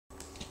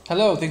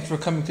Hello, thanks for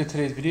coming to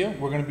today's video.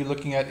 We're going to be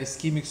looking at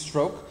ischemic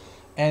stroke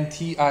and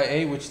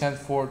TIA, which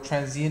stands for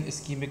Transient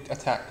Ischemic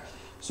Attack.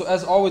 So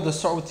as always, let's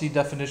start with the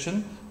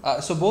definition.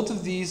 So both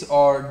of these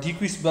are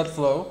decreased blood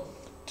flow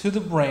to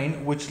the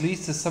brain, which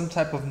leads to some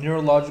type of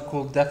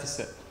neurological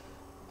deficit.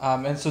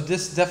 And so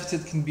this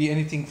deficit can be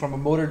anything from a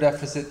motor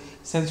deficit,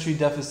 sensory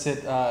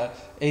deficit,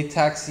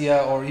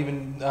 ataxia, or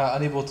even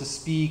unable to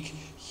speak,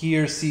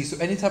 hear, see. So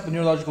any type of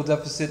neurological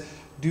deficit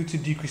due to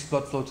decreased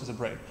blood flow to the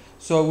brain.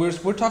 So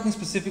we're talking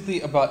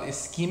specifically about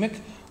ischemic,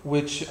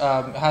 which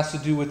has to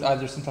do with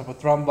either some type of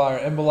thrombi or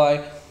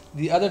emboli.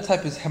 The other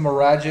type is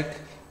hemorrhagic,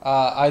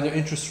 either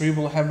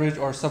intracerebral hemorrhage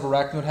or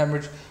subarachnoid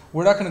hemorrhage.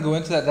 We're not going to go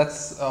into that.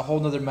 That's a whole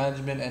nother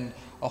management and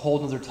a whole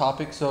nother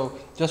topic. So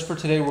just for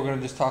today, we're going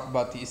to just talk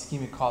about the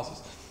ischemic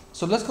causes.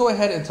 So let's go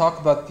ahead and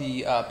talk about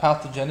the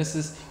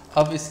pathogenesis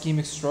of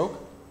ischemic stroke.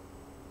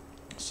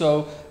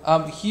 So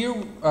here,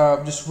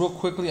 just real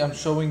quickly, I'm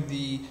showing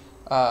the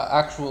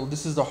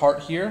this is the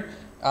heart here.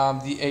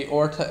 The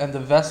aorta and the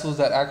vessels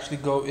that actually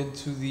go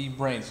into the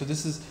brain. So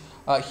this is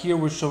here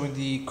we're showing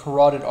the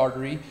carotid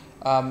artery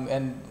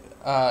and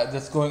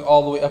that's going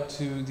all the way up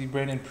to the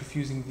brain and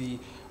perfusing the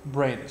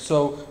brain.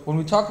 So when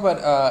we talk about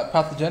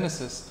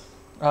pathogenesis,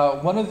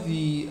 one of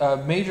the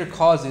major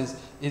causes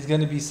is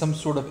going to be some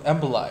sort of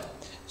emboli.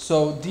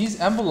 So these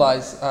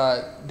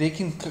emboli, they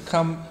can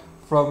come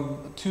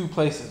from two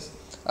places.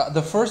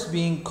 The first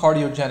being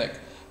cardiogenic.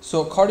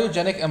 So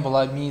cardiogenic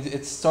emboli means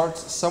it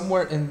starts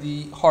somewhere in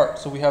the heart.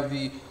 So we have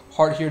the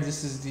heart here.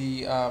 This is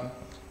the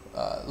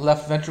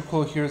left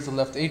ventricle. Here is the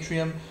left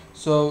atrium.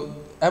 So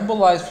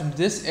emboli from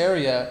this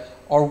area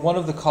are one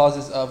of the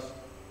causes of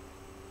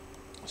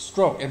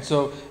stroke. And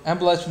so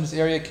emboli from this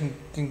area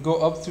can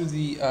go up through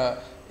the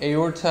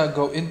aorta,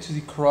 go into the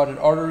carotid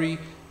artery,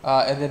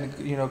 and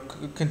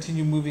then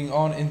continue moving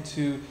on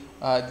into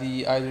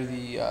either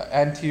the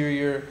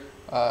anterior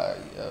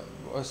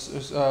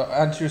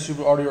anterior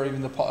cerebral artery or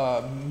even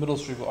the middle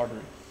cerebral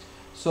artery.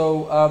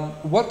 So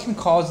what can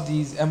cause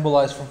these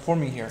emboli from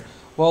forming here?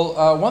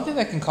 Well, one thing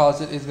that can cause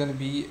it is going to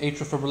be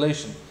atrial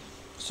fibrillation.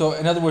 So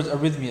in other words,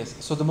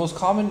 arrhythmias. So the most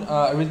common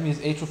arrhythmia is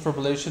atrial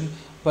fibrillation,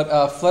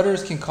 but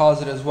flutters can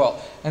cause it as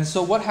well. And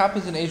so what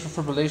happens in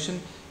atrial fibrillation?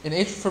 In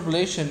atrial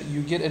fibrillation,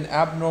 you get an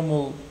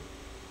abnormal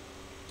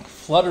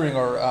fluttering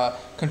or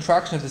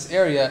contraction of this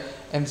area,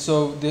 and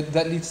so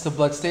that leads to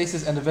blood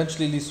stasis and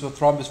eventually leads to a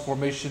thrombus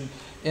formation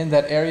in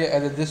that area,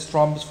 and then this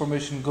thrombus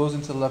formation goes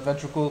into the left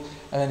ventricle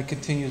and then it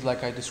continues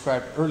like I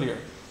described earlier.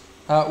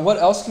 What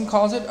else can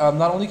cause it?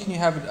 Not only can you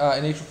have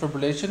an atrial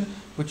fibrillation,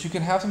 but you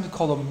can have something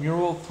called a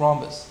mural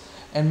thrombus.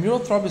 And mural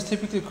thrombus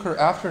typically occur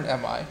after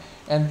an MI,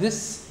 and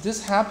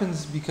this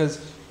happens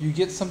because you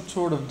get some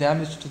sort of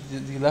damage to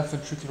the left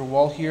ventricular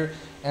wall here,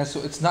 and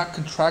so it's not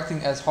contracting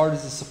as hard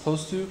as it's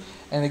supposed to,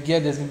 and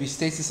again there's going to be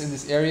stasis in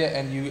this area,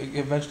 and you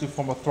eventually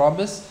form a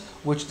thrombus,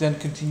 which then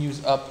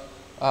continues up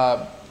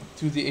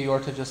through the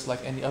aorta just like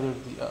any other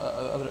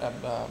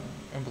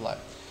emboli.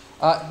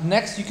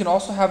 Next, you can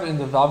also have it in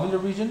the valvular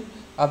region.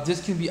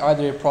 This can be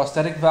either a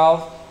prosthetic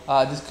valve,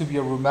 this could be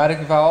a rheumatic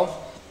valve.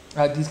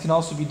 These can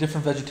also be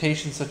different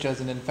vegetations such as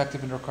an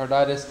infective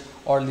endocarditis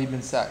or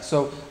Liebman sac.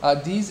 So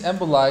these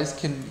emboli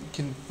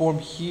can form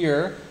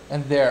here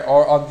and there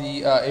or on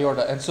the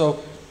aorta. And so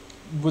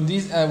when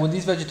these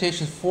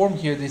vegetations form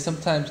here, they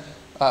sometimes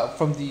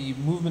from the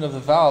movement of the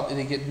valve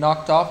they get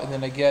knocked off, and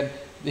then again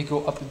they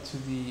go up into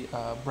the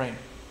brain.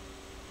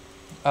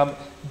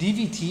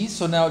 DVTs.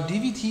 So now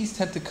DVTs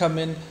tend to come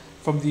in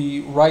from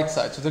the right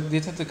side. So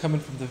they tend to come in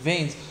from the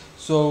veins.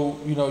 So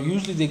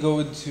usually they go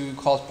into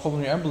cause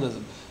pulmonary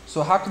embolism.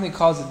 So how can they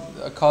cause a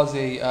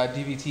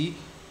DVT?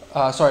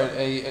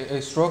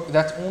 A stroke?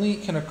 That only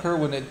can occur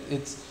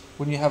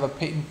when you have a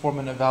patent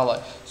foramen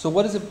ovale. So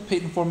what is a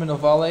patent foramen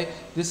ovale?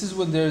 This is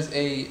when there's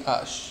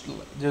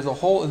a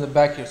hole in the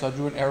back here. So I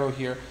drew an arrow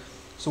here.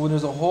 So when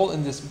there's a hole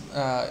in this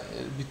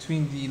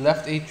between the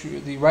right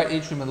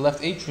atrium and the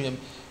left atrium,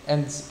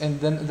 and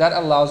then that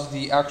allows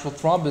the actual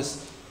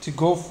thrombus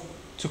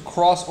to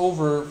cross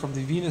over from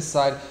the venous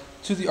side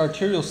to the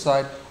arterial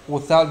side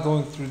without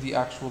going through the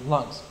actual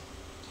lungs.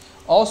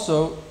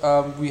 Also,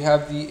 we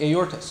have the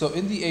aorta. So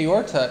in the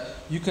aorta,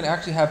 you can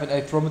actually have an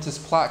atheromatous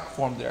plaque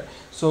formed there.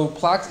 So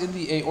plaques in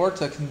the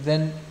aorta can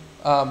then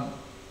kind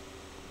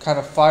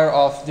of fire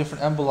off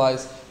different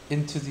emboli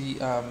into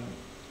the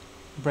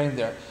brain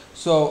there.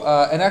 So,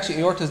 and actually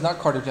aorta is not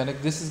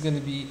cardiogenic. This is going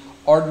to be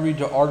artery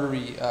to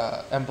artery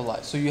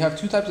emboli. So you have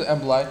two types of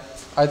emboli,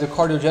 either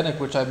cardiogenic,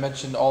 which I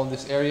mentioned all in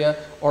this area,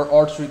 or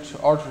artery to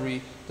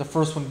artery, the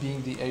first one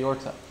being the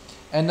aorta.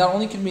 And not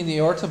only can it be in the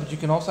aorta, but you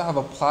can also have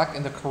a plaque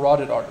in the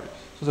carotid artery.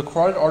 So the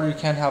carotid artery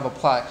can have a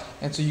plaque,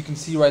 and so you can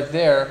see right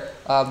there,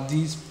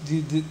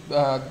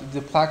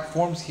 the plaque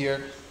forms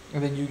here,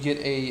 and then you get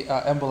a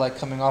emboli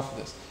coming off of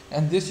this.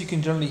 And this you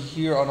can generally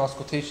hear on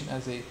auscultation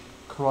as a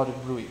carotid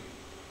bruit.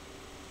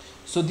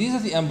 So these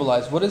are the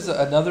emboli. What is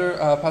another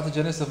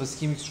pathogenesis of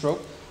ischemic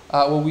stroke?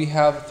 Well, we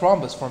have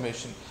thrombus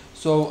formation.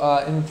 So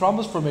in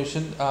thrombus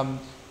formation,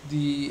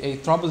 a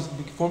thrombus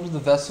forms in the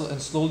vessel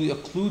and slowly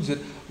occludes it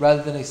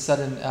rather than a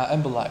sudden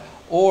emboli.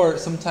 Or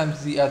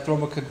sometimes the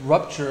thromba could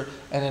rupture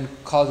and then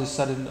cause a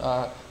sudden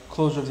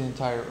closure of the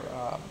entire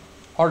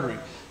artery.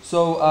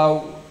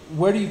 So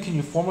where can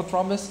you form a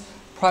thrombus?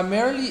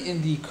 Primarily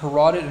in the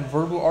carotid and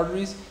vertebral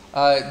arteries.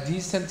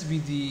 These tend to be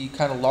the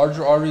kind of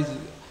larger arteries,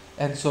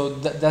 and so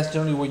that's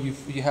generally where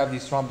you have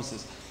these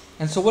thrombuses.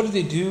 And so what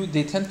do?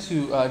 They tend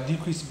to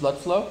decrease blood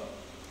flow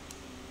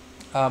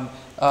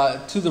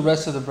to the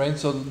rest of the brain.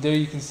 So there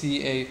you can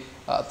see a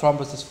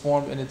thrombus is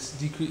formed, and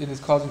it's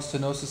causing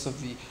stenosis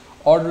of the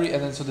artery,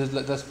 and then so there's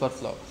less blood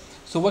flow.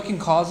 So what can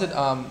cause it?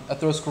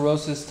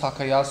 Atherosclerosis,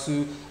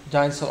 Takayasu,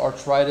 giant cell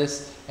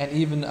arteritis, and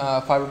even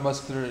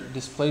fibromuscular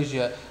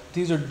dysplasia.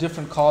 These are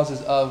different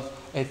causes of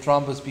a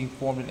thrombus being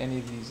formed in any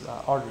of these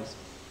arteries.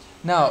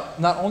 Now,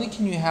 not only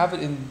can you have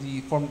it in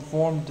the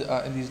formed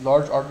in these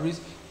large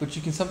arteries, but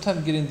you can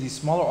sometimes get in these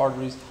smaller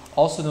arteries,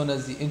 also known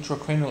as the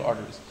intracranial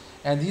arteries.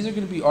 And these are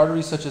going to be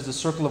arteries such as the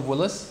circle of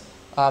Willis,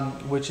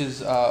 which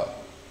is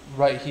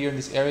right here in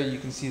this area. You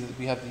can see that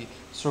we have the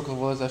circle of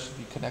Willis that should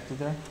be connected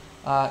there.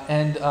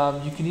 And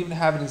you can even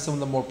have it in some of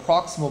the more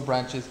proximal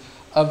branches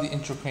of the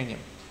intracranium.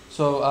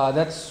 So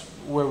that's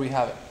where we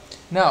have it.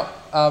 Now,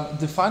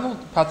 the final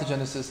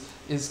pathogenesis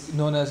is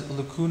known as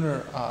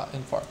lacunar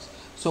infarcts.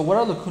 So what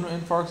are lacunar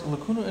infarcts?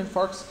 Lacunar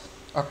infarcts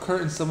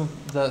occur in some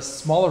of the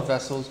smaller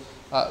vessels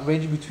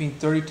ranging between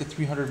 30 to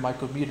 300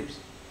 micrometers.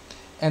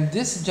 And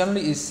this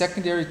generally is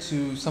secondary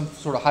to some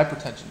sort of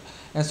hypertension.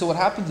 And so what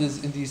happens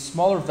is in these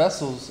smaller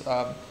vessels,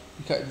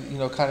 you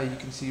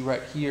can see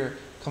right here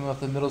coming off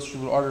the middle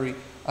cerebral artery,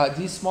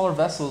 these smaller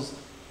vessels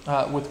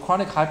with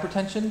chronic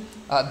hypertension,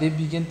 they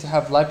begin to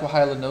have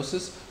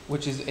lipohyalinosis,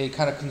 which is a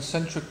kind of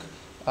concentric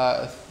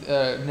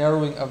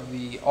narrowing of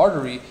the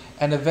artery,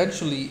 and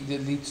eventually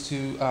it leads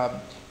to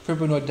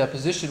fibrinoid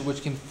deposition,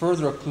 which can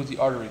further occlude the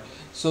artery.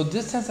 So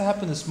this tends to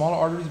happen in smaller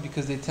arteries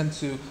because they tend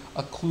to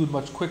occlude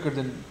much quicker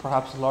than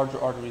perhaps larger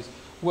arteries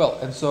will.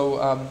 And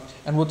so,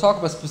 and we'll talk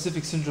about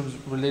specific syndromes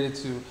related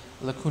to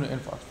lacunar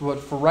infarcts. But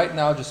for right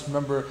now, just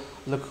remember,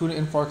 lacunar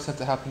infarcts tend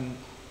to happen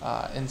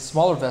in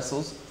smaller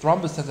vessels.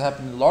 Thrombus tends to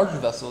happen in larger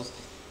vessels,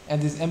 and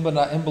these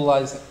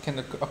embolies can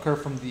occur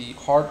from the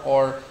heart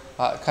or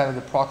kind of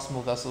the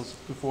proximal vessels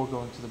before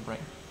going to the brain.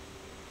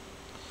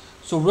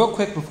 So real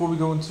quick, before we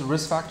go into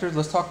risk factors,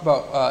 let's talk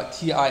about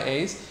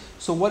TIAs.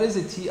 So what is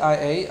a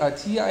TIA? A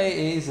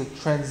TIA is a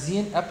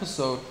transient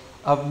episode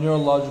of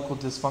neurological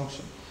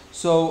dysfunction.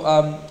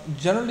 So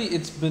generally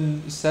it's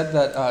been said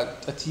that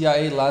a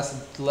TIA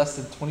lasts less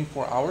than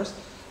 24 hours,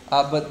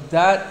 but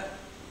that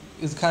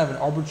is kind of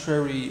an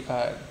arbitrary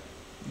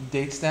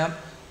date stamp.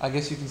 I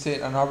guess you can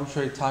say an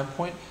arbitrary time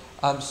point.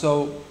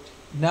 So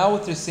now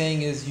what they're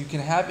saying is you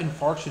can have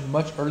infarction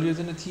much earlier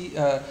than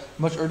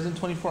much earlier than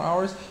 24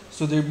 hours.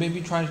 So they may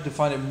be trying to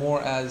define it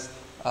more as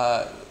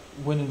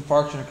when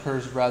infarction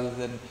occurs rather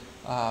than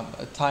a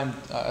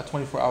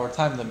 24-hour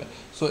time limit.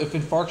 So if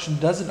infarction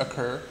doesn't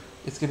occur,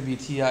 it's going to be a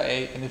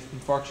TIA, and if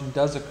infarction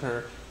does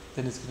occur,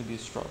 then it's going to be a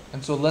stroke.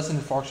 And so less than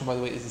infarction, by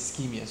the way, is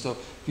ischemia. So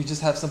if you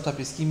just have some type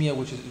of ischemia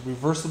which is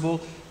reversible,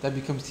 that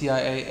becomes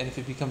TIA, and if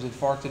it becomes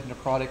infarcted,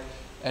 necrotic,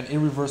 and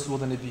irreversible,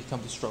 then it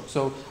becomes a stroke.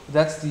 So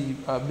that's the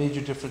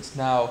major difference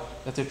now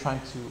that they're trying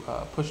to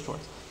push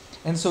towards.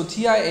 And so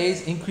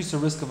TIAs increase the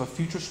risk of a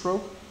future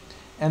stroke,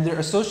 and they're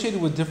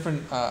associated with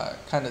different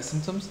kind of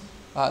symptoms.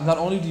 Not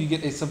only do you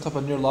get some type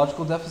of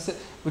neurological deficit,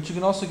 but you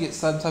can also get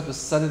some type of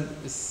sudden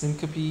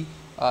syncope,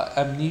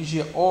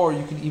 amnesia, or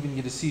you can even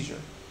get a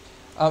seizure.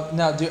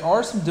 Now, there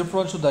are some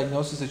differential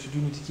diagnoses that you do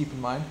need to keep in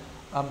mind.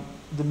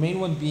 The main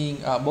one being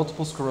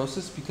multiple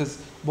sclerosis, because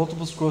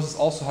multiple sclerosis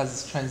also has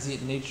this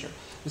transient nature.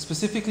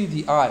 Specifically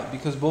the eye,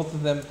 because both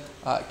of them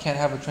can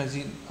have a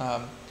transient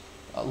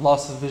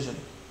loss of vision.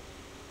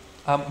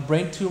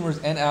 Brain tumors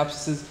and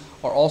abscesses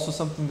are also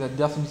something that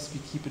definitely needs to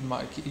be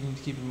you need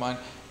to keep in mind,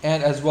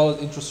 and as well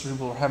as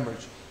intracerebral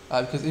hemorrhage,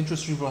 because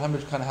intracerebral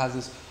hemorrhage kind of has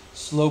this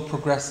slow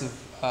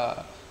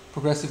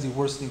progressively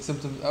worsening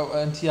symptoms.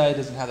 And TIA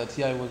doesn't have that.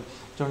 TIA will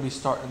generally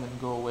start and then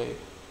go away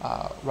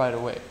right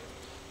away.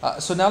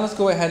 So now let's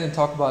go ahead and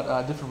talk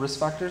about different risk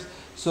factors.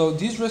 So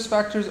these risk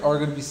factors are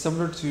going to be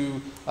similar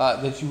to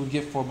that you would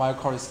get for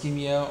myocardial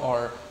ischemia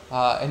or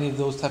any of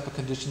those type of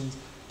conditions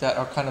that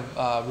are kind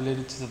of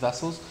related to the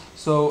vessels.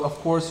 So of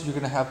course you're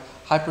going to have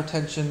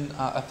hypertension,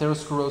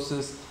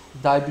 atherosclerosis,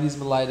 diabetes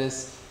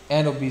mellitus,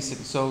 and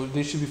obesity. So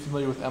they should be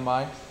familiar with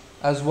MI,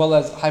 as well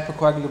as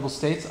hypercoagulable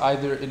states,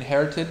 either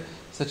inherited,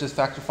 such as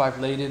factor V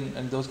Leiden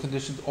and those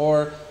conditions,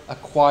 or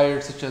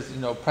acquired, such as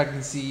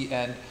pregnancy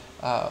and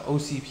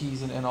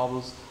OCPs and all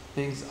those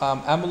things.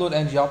 Amyloid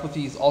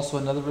angiopathy is also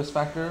another risk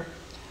factor,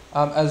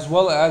 as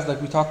well as,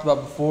 like we talked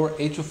about before,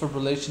 atrial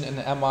fibrillation and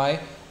the MI.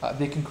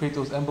 They can create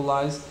those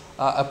embolies.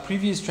 A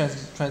previous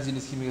transient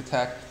ischemic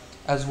attack,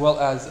 as well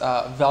as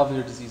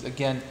valvular disease.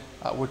 Again,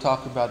 we're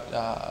talking about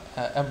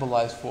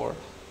embolies for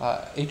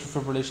atrial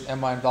fibrillation,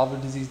 MI, and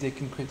valvular disease. They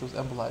can create those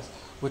embolies,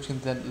 which can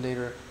then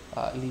later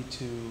lead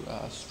to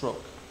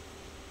stroke.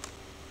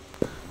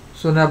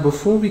 So now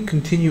before we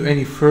continue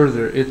any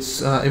further,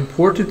 it's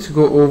important to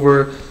go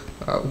over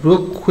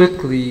real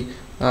quickly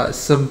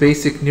some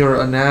basic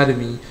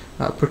neuroanatomy,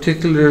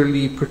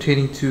 particularly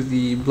pertaining to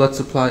the blood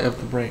supply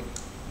of the brain.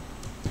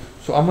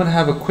 So I'm going to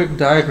have a quick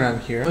diagram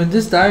here. In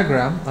this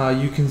diagram,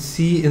 you can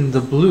see in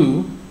the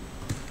blue,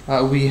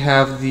 we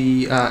have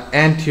the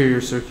anterior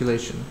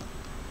circulation.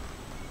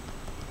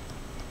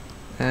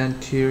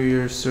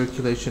 Anterior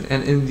circulation.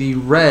 And in the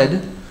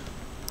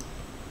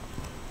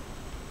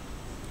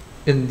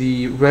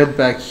red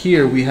back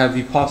here, we have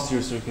the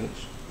posterior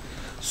circulation.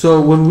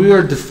 So when we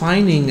are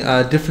defining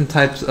different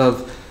types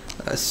of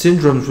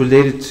syndromes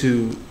related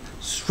to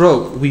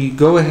stroke, we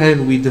go ahead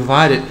and we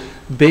divide it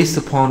based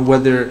upon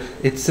whether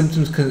it's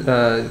symptoms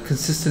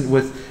consistent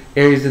with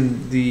areas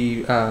in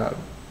the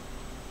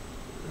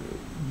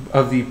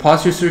of the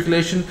posterior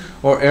circulation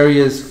or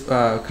areas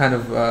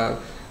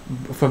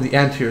from the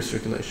anterior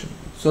circulation.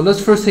 So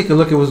let's first take a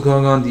look at what's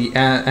going on in the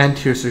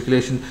anterior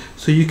circulation.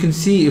 So you can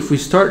see if we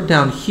start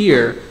down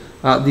here,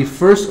 the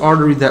first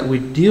artery that we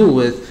deal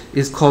with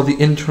is called the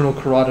internal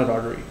carotid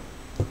artery.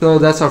 So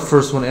that's our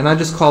first one, and I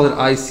just call it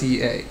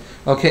ICA.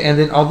 Okay, and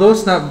then although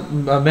it's not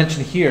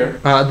mentioned here,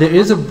 there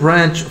is a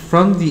branch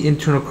from the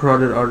internal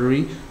carotid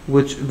artery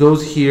which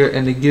goes here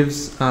and it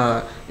gives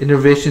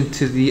innervation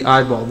to the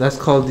eyeball. That's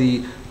called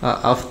the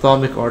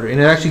ophthalmic artery, and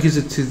it actually gives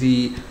it to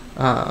the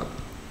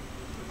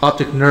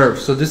optic nerve.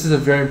 So this is a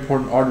very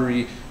important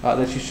artery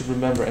that you should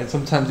remember, and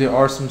sometimes there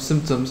are some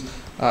symptoms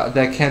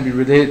that can be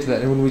related to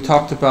that. And when we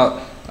talked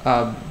about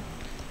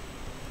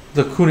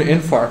lacunar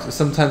infarcts,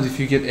 sometimes if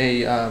you get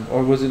a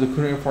or was it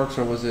lacunar infarcts,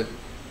 or was it,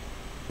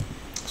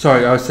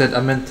 sorry, I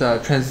meant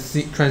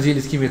transient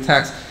ischemic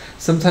attacks.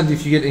 Sometimes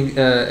if you get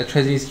a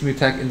transient ischemic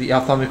attack in the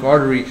ophthalmic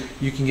artery,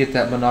 you can get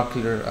that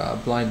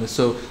monocular blindness.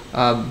 So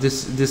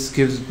this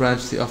gives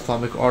branch to the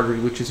ophthalmic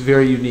artery, which is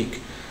very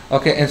unique.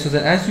 Okay, and so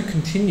then as you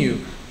continue,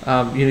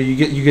 you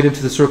get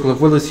into the circle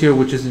of Willis here,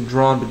 which isn't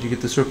drawn, but you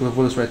get the circle of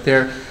Willis right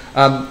there.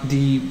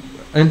 The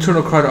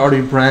internal carotid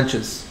artery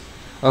branches.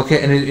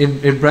 Okay, and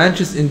it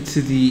branches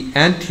into the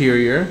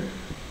anterior.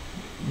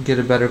 Get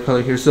a better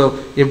color here.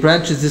 So it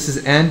branches. This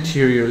is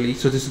anteriorly,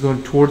 so this is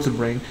going towards the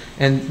brain,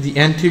 and the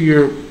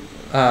anterior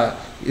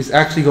is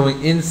actually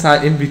going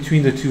inside, in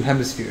between the two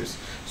hemispheres.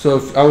 So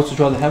if I was to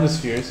draw the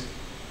hemispheres,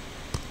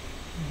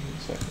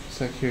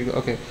 here you go.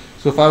 Okay,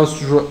 so if I was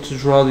to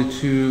draw the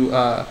two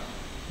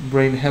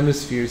brain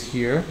hemispheres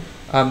here,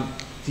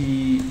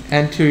 the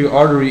anterior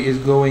artery is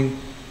going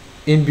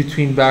in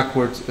between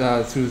backwards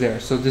through there.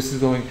 So this is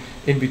going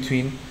in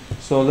between.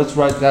 So let's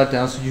write that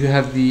down. So you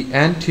have the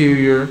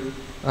anterior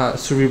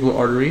cerebral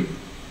artery,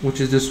 which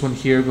is this one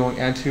here going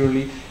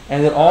anteriorly,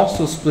 and it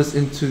also splits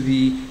into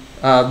the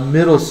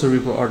middle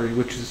cerebral artery,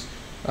 which is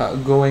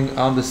going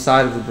on the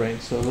side of the brain.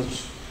 So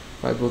let's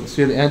write both.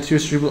 So you have the anterior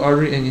cerebral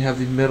artery and you have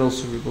the middle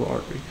cerebral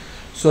artery.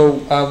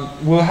 So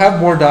we'll have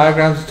more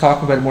diagrams to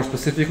talk about it more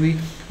specifically,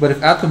 but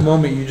if at the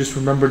moment you just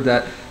remembered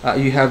that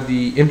you have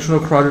the internal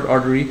carotid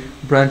artery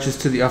branches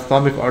to the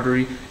ophthalmic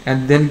artery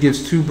and then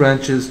gives two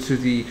branches to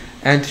the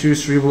anterior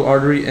cerebral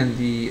artery and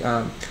the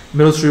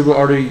middle cerebral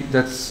artery,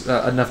 that's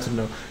enough to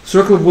know.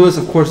 Circle of Willis,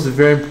 of course, is a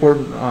very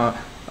important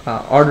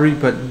artery,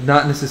 but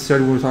not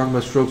necessarily when we're talking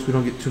about strokes. We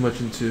don't get too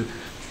much into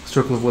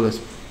circle of Willis.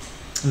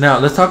 Now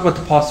let's talk about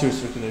the posterior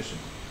circulation.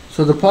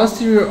 So the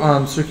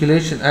posterior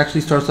circulation actually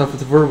starts off with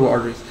the vertebral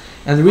arteries.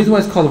 And the reason why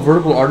it's called the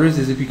vertebral arteries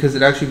is because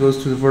it actually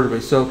goes to the vertebrae.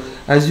 So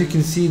as you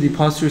can see, the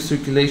posterior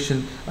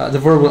circulation, the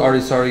vertebral artery,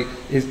 sorry,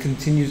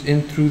 continues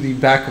in through the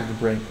back of the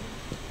brain.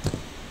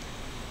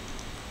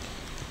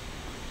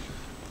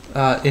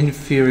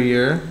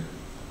 Inferior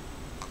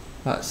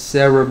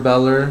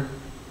cerebellar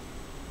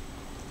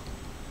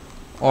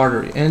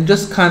artery. And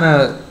just kind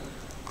of,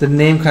 the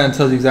name kind of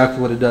tells you exactly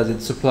what it does.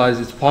 It supplies,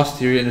 it's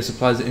posterior, and it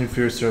supplies the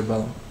inferior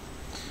cerebellum.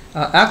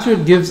 After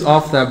it gives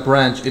off that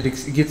branch, it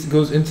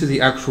goes into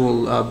the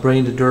actual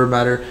brain, the dura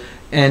mater,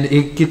 and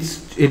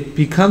it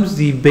becomes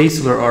the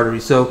basilar artery.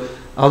 So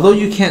although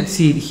you can't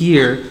see it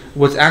here,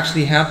 what's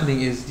actually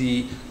happening is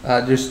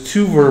there's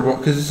two vertebral,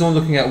 because it's only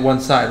looking at one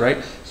side,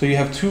 right? So you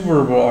have two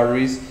vertebral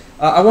arteries.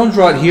 I won't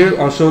draw it here.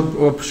 I'm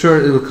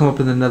sure it will come up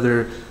in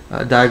another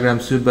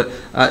diagram soon. But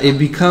it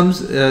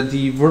becomes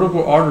the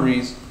vertebral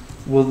arteries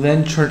will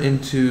then turn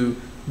into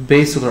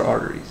basilar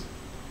arteries.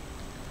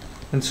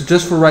 And so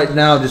just for right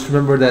now, just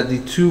remember that the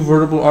two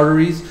vertebral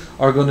arteries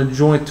are going to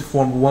join to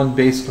form one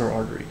basilar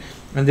artery.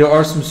 And there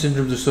are some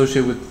syndromes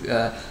associated with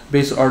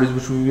basilar arteries,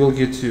 which we will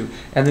get to.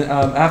 And then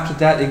after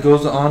that, it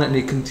goes on and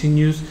it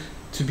continues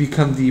to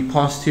become the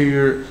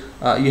posterior.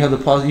 You have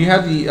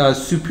the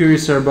superior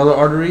cerebellar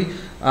artery.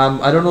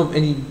 I don't know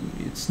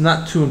if it's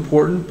not too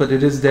important, but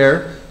it is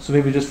there. So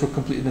maybe just for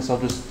completeness, I'll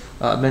just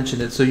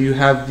mention it. So you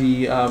have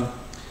the,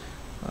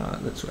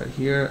 that's right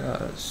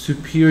here,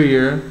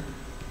 superior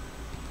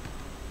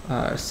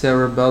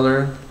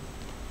cerebellar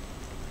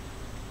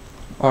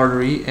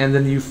artery, and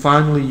then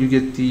you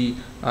get the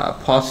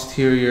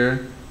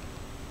posterior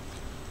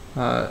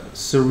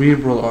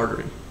cerebral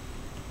artery.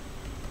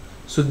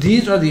 So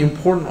these are the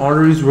important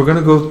arteries. We're going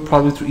to go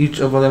probably through each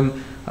of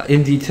them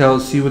in detail,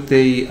 see what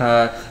they,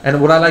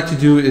 and what I like to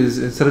do is,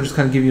 instead of just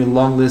kind of giving you a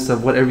long list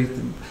of what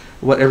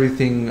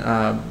everything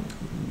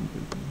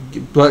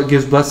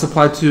gives blood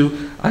supply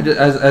to,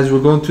 as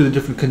we're going through the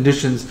different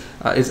conditions,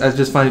 I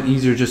just find it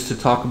easier just to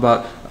talk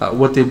about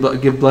what they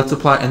give blood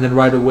supply, and then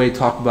right away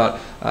talk about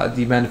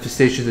the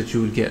manifestations that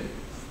you would get.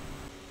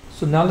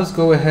 So now let's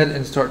go ahead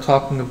and start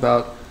talking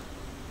about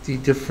the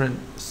different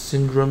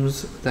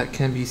syndromes that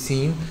can be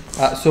seen.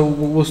 So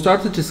we'll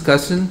start the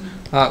discussion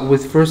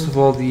with, first of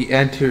all, the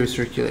anterior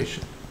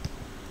circulation.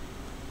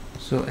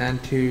 So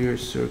anterior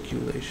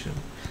circulation.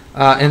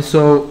 And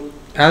so,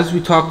 as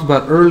we talked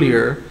about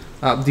earlier,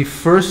 the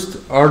first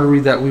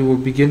artery that we will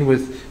begin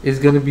with is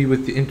going to be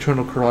with the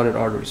internal carotid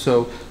artery.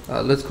 So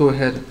let's go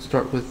ahead and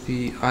start with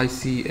the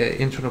ICA,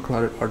 internal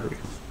carotid artery.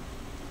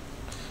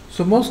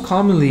 So most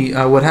commonly,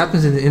 what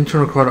happens in the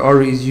internal carotid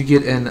artery is you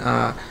get an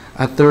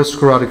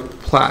atherosclerotic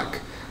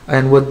plaque.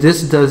 And what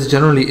this does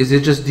generally is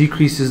it just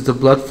decreases the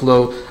blood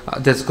flow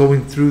that's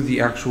going through the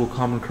actual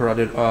common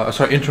carotid,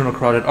 internal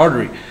carotid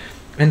artery.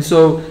 And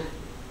so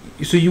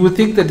you would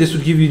think that this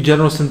would give you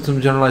general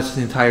symptoms generalized to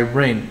the entire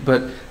brain,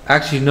 but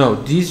actually no.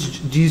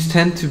 These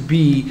tend to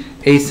be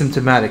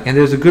asymptomatic, and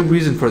there's a good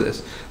reason for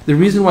this. The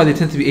reason why they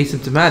tend to be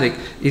asymptomatic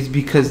is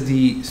because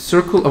the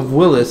circle of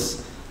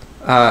Willis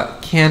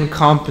can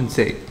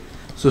compensate.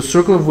 So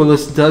circle of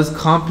Willis does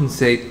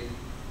compensate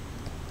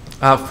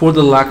for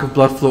the lack of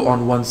blood flow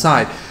on one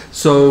side.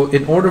 So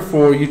in order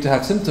for you to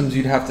have symptoms,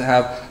 you'd have to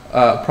have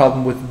a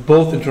problem with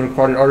both internal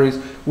carotid arteries,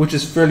 which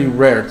is fairly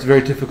rare. It's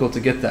very difficult to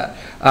get that.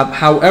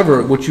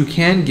 However, what you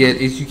can get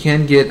is you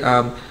can get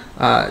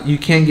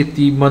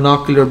the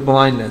monocular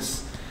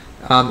blindness,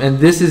 and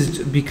this is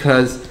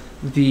because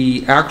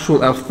the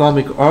actual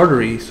ophthalmic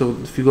artery, so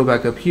if you go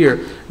back up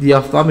here, the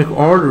ophthalmic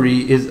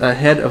artery is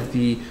ahead of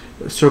the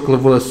circle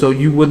of Willis, so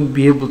you wouldn't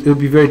be able, it would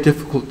be very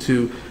difficult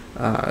to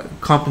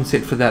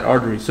compensate for that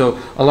artery. So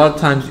a lot of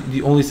times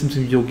the only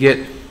symptoms you'll get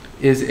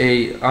is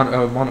a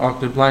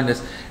monocular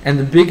blindness, and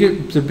the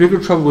bigger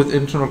trouble with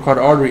internal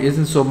carotid artery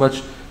isn't so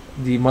much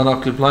the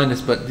monocular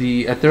blindness, but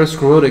the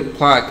atherosclerotic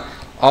plaque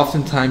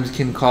oftentimes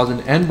can cause an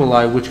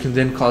emboli, which can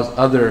then cause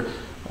other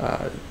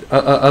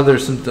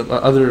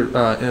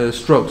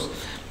strokes.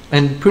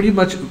 And pretty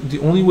much the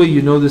only way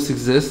you know this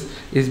exists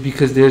is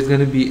because there's going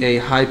to be a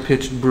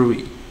high-pitched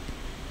bruit.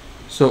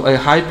 So a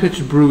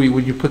high-pitched bruit,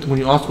 when you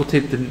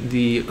auscultate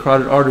the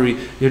carotid artery,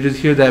 you just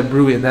hear that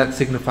bruit, and that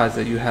signifies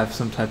that you have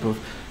some type of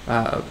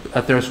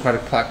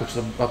atherosclerotic plaque, which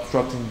is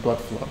obstructing blood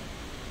flow.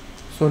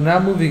 So now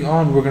moving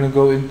on, we're going to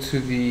go into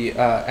the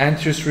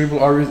anterior cerebral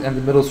arteries and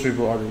the middle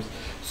cerebral arteries.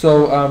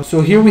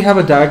 So here we have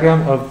a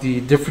diagram of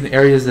the different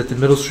areas that the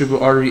middle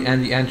cerebral artery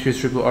and the anterior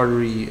cerebral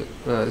artery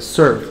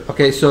serve.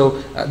 Okay, so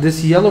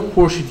this yellow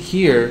portion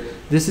here,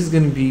 this is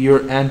going to be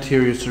your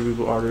anterior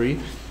cerebral artery,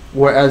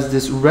 whereas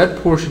this red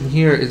portion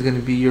here is going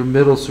to be your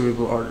middle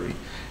cerebral artery.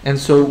 And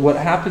so what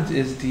happens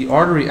is the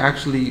artery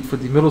actually, for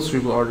the middle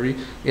cerebral artery,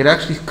 it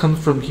actually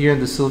comes from here in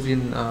the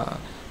sylvian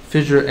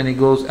fissure, and it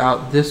goes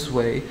out this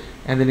way,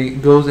 and then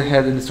it goes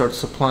ahead and it starts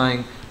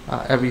supplying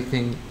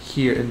everything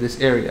here in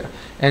this area.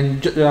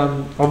 And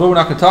although we're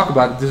not going to talk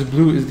about it, this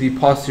blue is the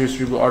posterior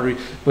cerebral artery,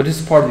 but this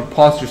is part of the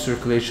posterior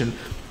circulation,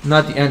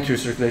 not the anterior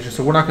circulation.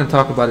 So we're not going to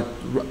talk about it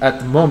at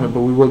the moment,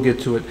 but we will get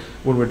to it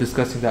when we're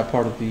discussing that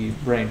part of the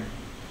brain.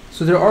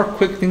 So there are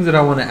quick things that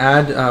I want to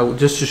add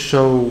just to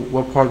show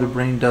what part of the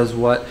brain does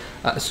what.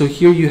 So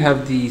here you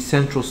have the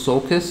central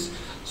sulcus.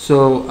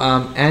 So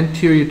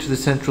anterior to the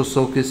central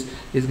sulcus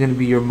is going to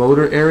be your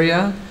motor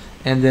area,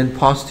 and then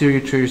posterior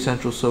to your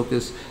central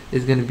sulcus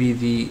is going to be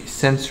the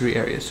sensory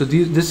area. So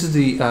this is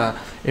the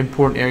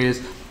important areas.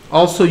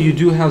 Also, you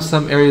do have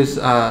some areas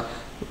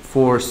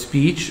for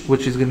speech,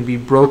 which is going to be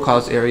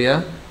Brokaw's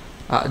area.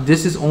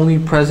 This is only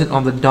present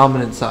on the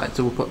dominant side,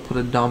 so we'll put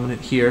a dominant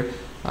here.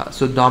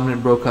 So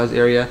dominant Brokaw's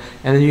area,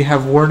 and then you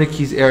have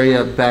Wernicke's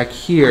area back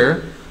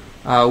here,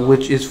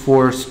 which is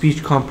for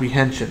speech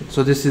comprehension.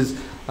 So this is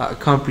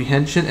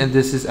comprehension, and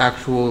this is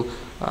actual,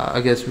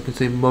 I guess we can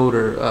say,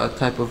 motor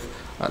type of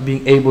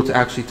being able to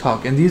actually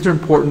talk. And these are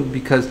important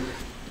because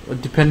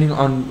depending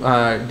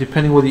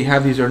whether you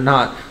have these or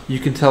not, you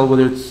can tell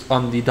whether it's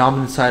on the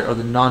dominant side or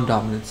the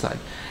non-dominant side.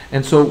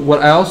 And so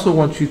what I also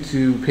want you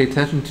to pay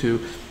attention to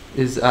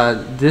is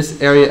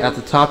this area at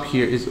the top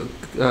here is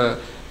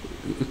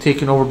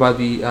taken over by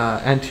the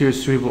anterior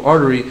cerebral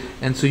artery,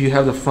 and so you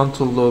have the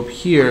frontal lobe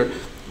here,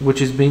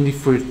 which is mainly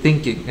for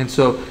thinking. And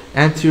so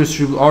anterior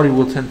cerebral artery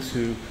will tend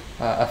to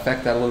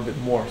affect that a little bit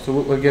more.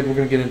 So again, we're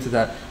going to get into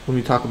that when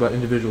we talk about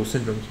individual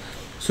syndromes.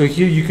 So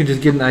here you can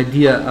just get an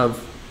idea of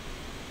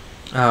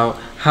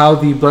how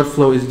the blood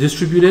flow is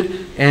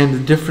distributed and the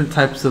different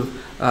types of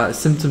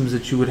symptoms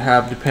that you would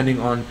have depending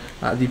on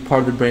the part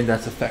of the brain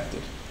that's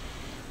affected.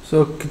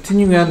 So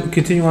continuing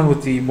on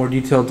with the more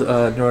detailed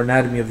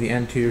neuroanatomy of the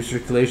anterior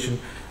circulation,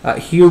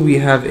 here we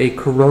have a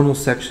coronal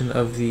section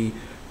of the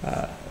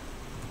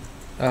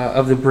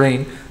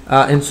brain,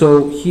 and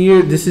so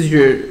here this is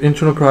your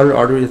internal carotid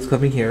artery that's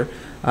coming here,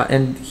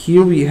 and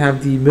here we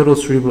have the middle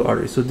cerebral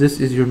artery. So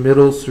this is your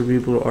middle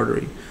cerebral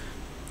artery,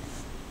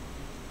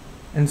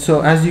 And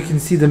so as you can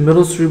see, the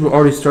middle cerebral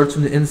artery starts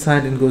from the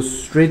inside and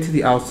goes straight to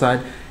the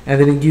outside, and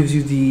then it gives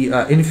you the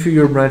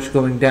inferior branch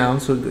going down.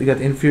 So you got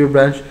the inferior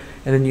branch,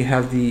 and then you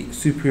have the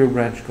superior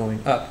branch going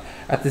up.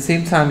 At the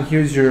same time,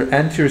 here's your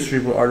anterior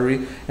cerebral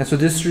artery, and so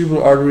this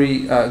cerebral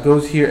artery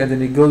goes here, and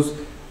then it goes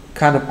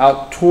kind of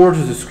out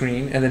towards the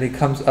screen, and then it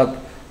comes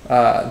up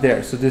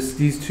there. So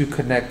these two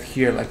connect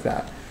here like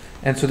that,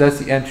 and so that's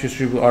the anterior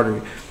cerebral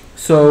artery.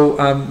 So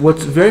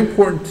what's very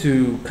important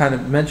to kind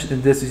of mention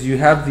in this is you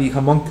have the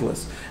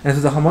homunculus, and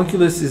so the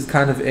homunculus is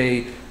kind of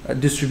a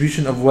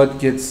distribution of what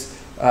gets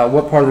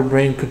what part of the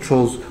brain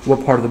controls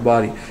what part of the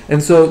body.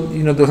 And so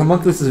the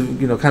homunculus is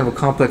kind of a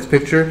complex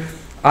picture.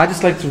 I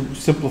just like to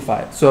simplify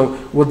it. So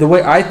the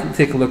way I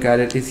take a look at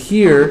it is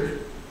here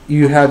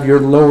you have your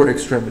lower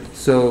extremity.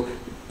 So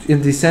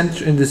in the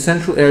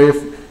central area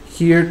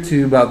here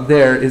to about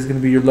there is going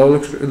to be your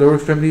lower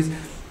extremities,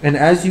 and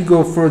as you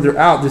go further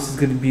out, this is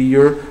going to be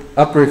your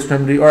upper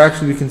extremity, or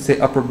actually we can say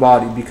upper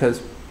body, because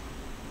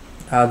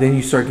then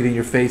you start getting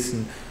your face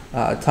and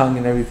tongue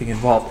and everything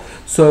involved.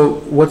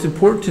 So what's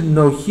important to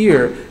know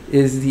here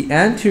is the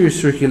anterior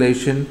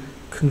circulation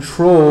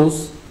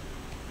controls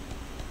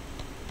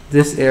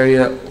this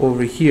area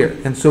over here.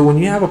 And so when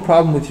you have a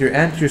problem with your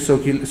anterior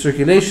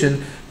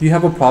circulation, you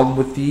have a problem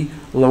with the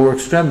lower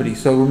extremity.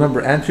 So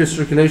remember, anterior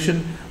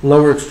circulation,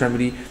 lower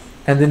extremity,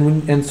 and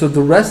then so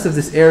the rest of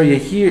this area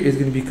here is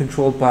going to be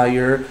controlled by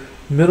your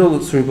middle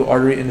cerebral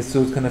artery, and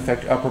so it's going to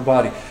affect your upper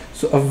body.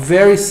 So a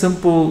very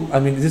simple,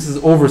 this is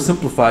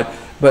oversimplified,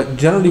 but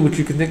generally what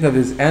you can think of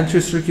is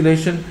anterior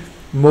circulation,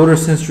 motor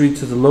sensory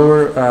to the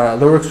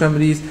lower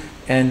extremities,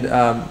 and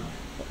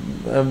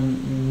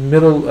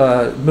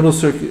middle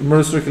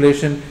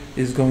circulation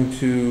is going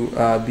to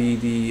be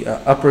the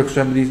upper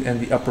extremities and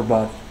the upper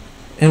body.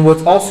 And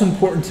what's also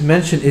important to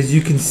mention is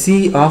you can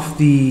see off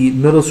the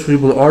middle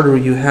cerebral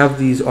artery, you have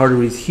these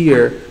arteries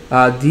here.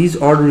 These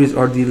arteries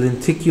are the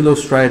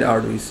lenticulostriate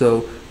arteries.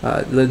 So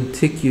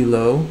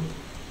lenticulostriate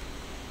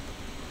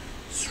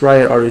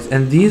arteries,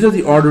 and these are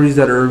the arteries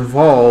that are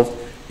involved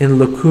in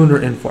lacunar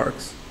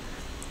infarcts.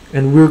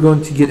 And we're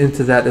going to get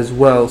into that as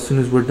well as soon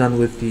as we're done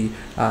with the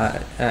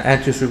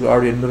anterior cerebral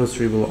artery and middle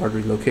cerebral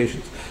artery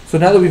locations. So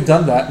now that we've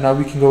done that, now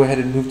we can go ahead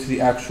and move to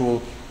the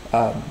actual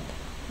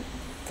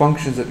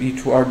functions of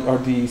each, are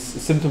the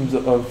symptoms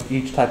of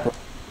each type of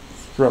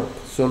stroke.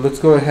 So let's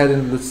go ahead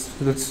and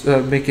let's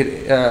make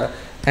it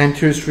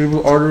anterior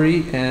cerebral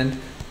artery and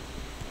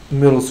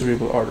middle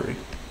cerebral artery.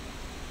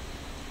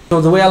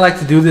 So the way I like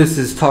to do this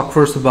is talk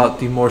first about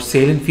the more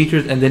salient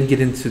features and then get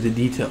into the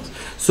details.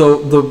 So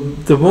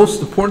the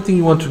most important thing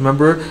you want to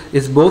remember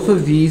is both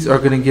of these are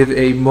going to give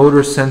a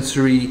motor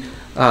sensory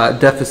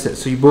deficit.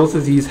 So both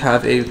of these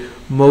have a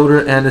motor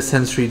and a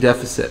sensory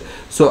deficit.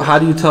 So how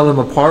do you tell them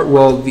apart?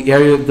 Well,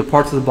 the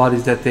parts of the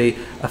bodies that they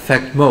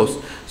affect most.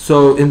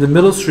 So in the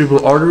middle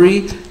cerebral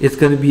artery, it's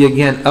going to be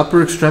again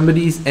upper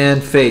extremities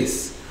and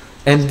face.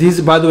 And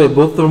these, by the way,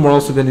 both of them are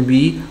also going to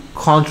be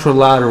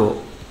contralateral.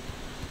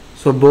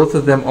 So both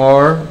of them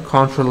are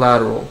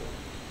contralateral.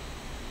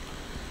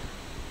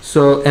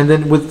 So and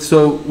then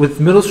with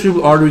middle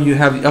cerebral artery, you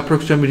have the upper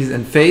extremities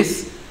and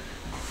face.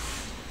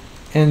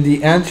 And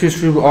the anterior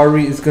cerebral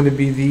artery is going to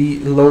be the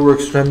lower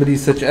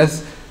extremities, such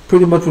as,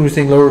 pretty much when we're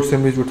saying lower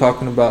extremities, we're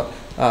talking about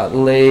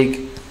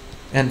leg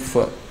and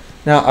foot.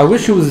 Now, I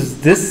wish it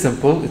was this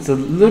simple. It's a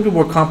little bit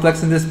more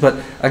complex than this,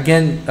 but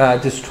again,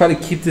 just try to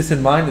keep this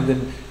in mind and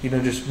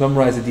then, just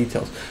memorize the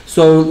details.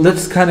 So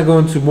let's kind of go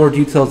into more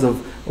details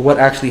of what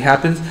actually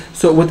happens.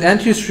 So with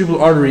anterior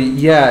cerebral artery,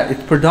 yeah,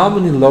 it's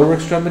predominantly lower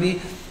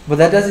extremity, but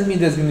that doesn't mean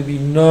there's going to be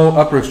no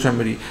upper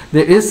extremity.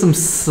 There is some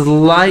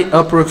slight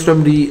upper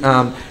extremity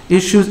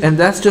issues, and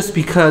that's just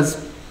because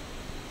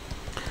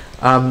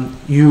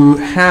you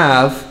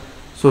have,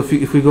 so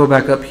if we go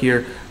back up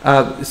here,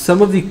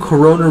 some of the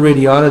corona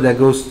radiata that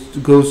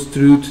goes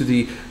through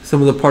to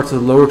some of the parts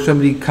of the lower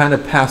extremity kind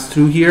of pass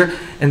through here,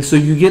 and so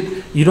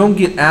you don't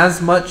get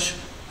as much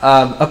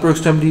upper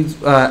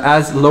extremities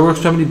as lower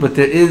extremity, but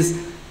there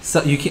is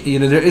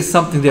there is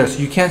something there, so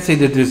you can't say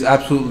that there's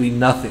absolutely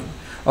nothing.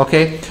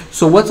 Okay,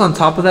 so what's on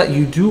top of that?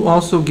 You do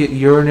also get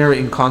urinary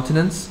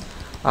incontinence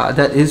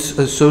that is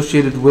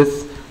associated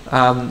with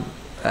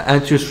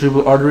anterior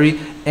cerebral artery,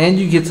 and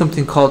you get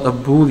something called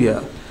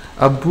abulia.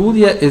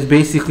 Abulia is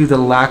basically the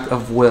lack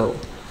of will.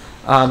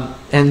 And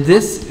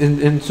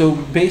so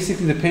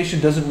basically the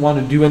patient doesn't want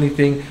to do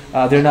anything,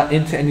 they're not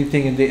into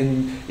anything, and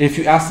if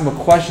you ask them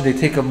a question, they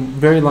take a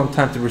very long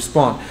time to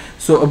respond.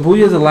 So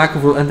abulia is a lack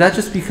of will, and that's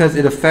just because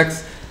it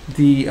affects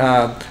the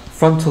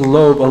frontal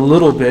lobe a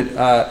little bit,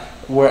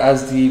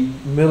 whereas the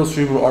middle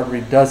cerebral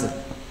artery doesn't.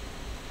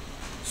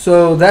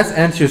 So that's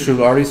anterior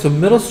cerebral artery. So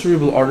middle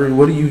cerebral artery,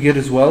 what do you get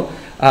as well?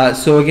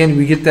 So again,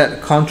 we get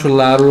that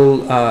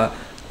contralateral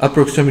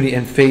upper extremity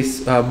and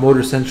face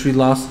motor sensory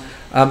loss.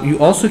 You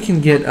also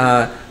can get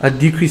a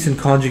decrease in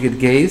conjugate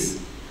gaze,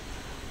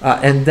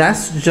 and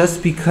that's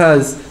just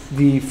because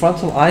the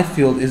frontal eye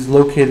field is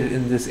located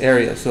in this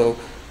area. So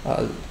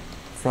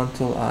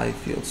frontal eye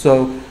field.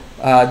 So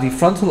the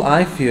frontal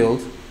eye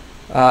field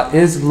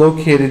is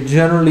located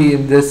generally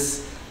in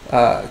this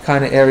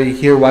kind of area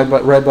here, right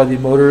by the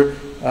motor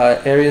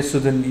area. So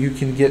then you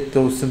can get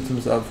those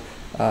symptoms of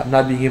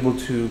not being able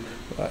to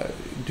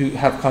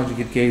have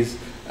conjugate gaze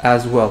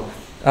as well.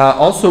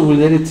 Also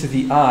related to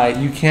the eye,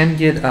 you can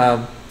get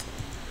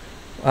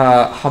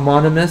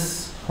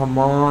homonymous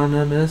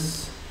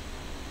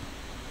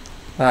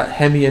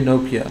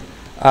hemianopia.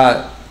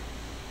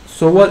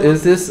 So what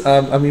is this?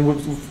 I mean,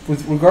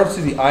 with regards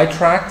to the eye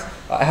tract,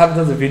 I haven't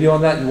done the video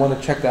on that. You want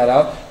to check that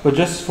out. But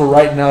just for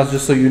right now,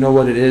 just so you know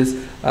what it is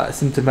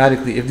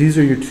symptomatically, if these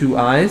are your two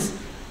eyes,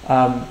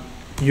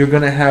 you're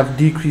going to have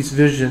decreased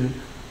vision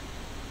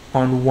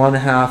on one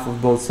half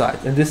of both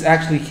sides. And this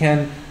actually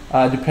can,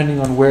 depending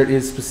on where it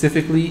is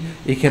specifically,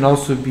 it can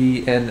also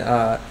be an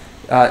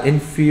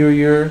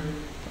inferior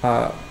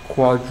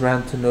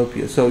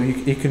quadrantanopia. So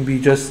it can be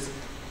just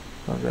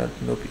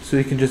so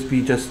it can just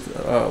be just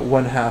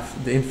one half,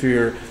 the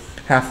inferior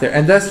half there,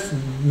 and that's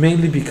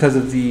mainly because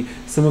of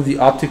some of the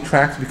optic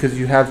tracts, because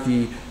you have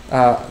the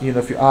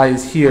if your eye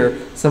is here,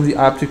 some of the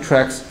optic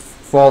tracts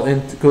fall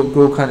into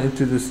go kind of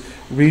into this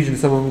region.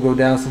 Some of them go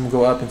down, some of them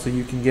go up, and so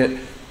you can get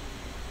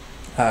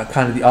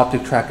kind of the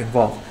optic tract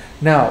involved.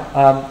 Now,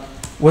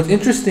 what's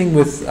interesting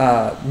with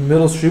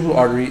middle cerebral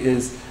artery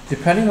is,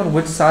 depending on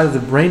which side of the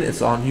brain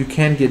it's on, you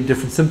can get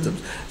different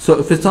symptoms. So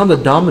if it's on the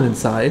dominant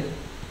side,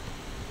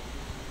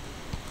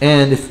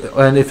 and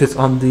if it's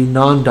on the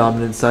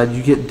non-dominant side,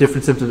 you get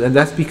different symptoms, and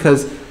that's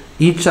because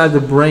each side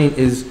of the brain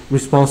is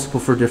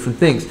responsible for different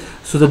things.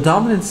 So the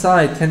dominant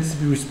side tends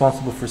to be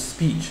responsible for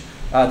speech.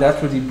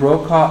 That's where the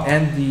Broca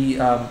and the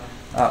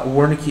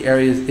Wernicke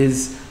areas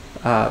is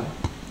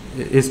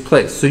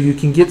placed. So you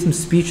can get some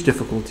speech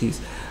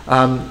difficulties,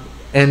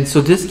 and so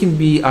this can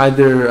be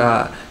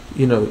either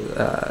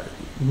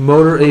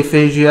motor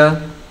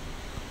aphasia.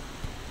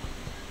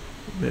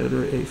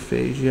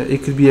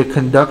 It could be a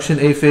conduction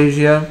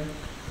aphasia,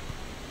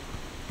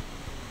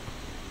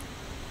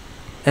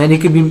 and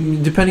it could be,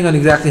 depending on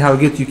exactly how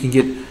it gets, you can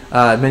get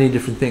many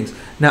different things.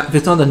 Now, if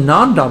it's on the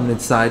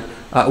non-dominant side,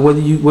 what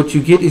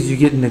you get is you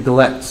get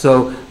neglect.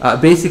 So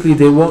basically,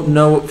 they won't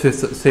know if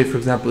it's, say for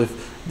example, if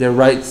their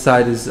right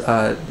side is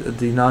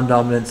the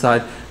non-dominant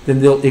side, then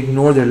they'll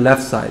ignore their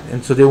left side,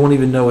 and so they won't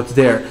even know it's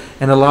there.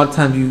 And a lot of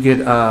times you get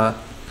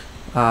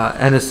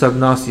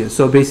anosognosia.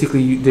 So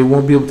basically, they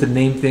won't be able to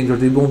name things, or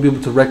they won't be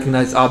able to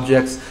recognize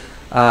objects,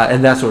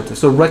 and that sort of thing.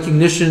 So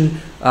recognition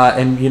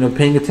and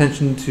paying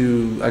attention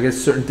to, I guess,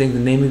 certain things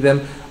and naming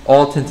them,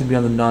 all tend to be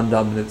on the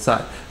non-dominant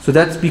side. So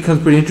that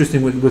becomes pretty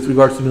interesting with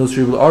regards to middle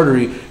cerebral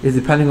artery. Is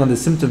depending on the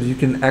symptoms, you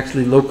can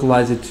actually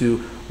localize it to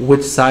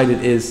which side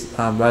it is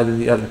rather than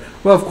the other.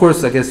 Well, of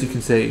course, I guess you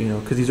can say,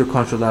 because these are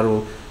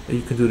contralateral,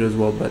 you can do it as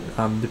well. But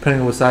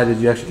depending on what side it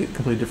is, you actually get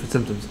completely different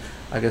symptoms,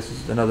 I guess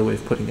is another way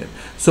of putting it.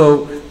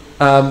 So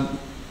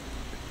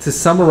to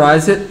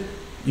summarize it,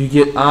 you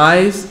get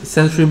eyes,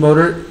 sensory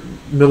motor,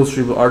 middle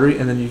cerebral artery,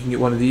 and then you can get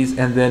one of these.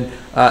 And then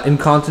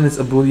incontinence,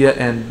 abulia,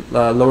 and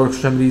lower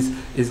extremities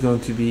is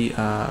going to be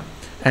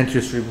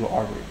anterior cerebral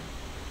artery.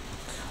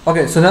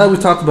 Okay, so now that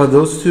we've talked about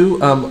those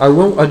two,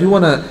 I do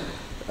want to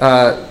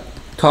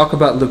talk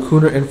about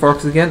lacunar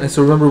infarcts again. And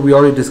so remember, we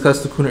already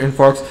discussed lacunar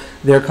infarcts.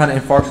 They're kind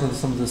of infarctions of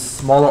some of the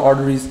smaller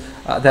arteries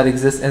that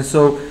exist. And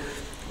so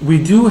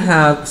we do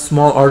have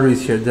small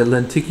arteries here, the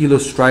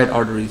lenticulostriate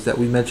arteries that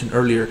we mentioned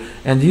earlier,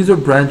 and these are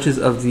branches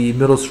of the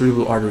middle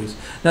cerebral arteries.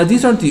 Now,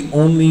 these aren't the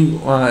only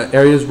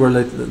areas where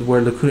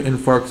lacunar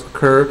infarcts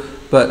occur,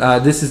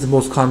 but this is the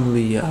most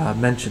commonly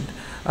mentioned.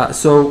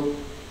 So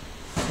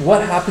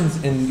what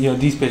happens in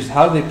these patients?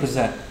 How do they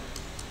present?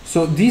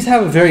 So these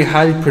have a very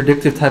highly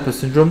predictive type of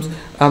syndromes.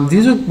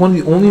 These are one of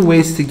the only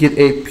ways to get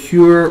a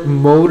pure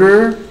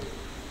motor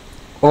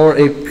or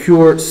a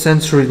pure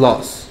sensory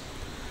loss.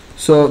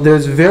 So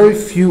there's very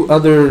few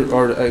other,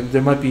 or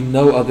there might be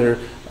no other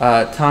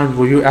times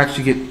where you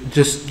actually get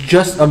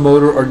just a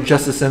motor or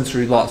just a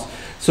sensory loss.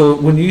 So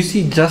when you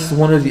see just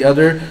one or the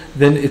other,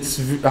 then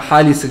it's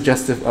highly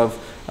suggestive of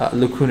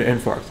lacunar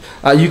infarcts.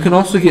 You can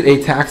also get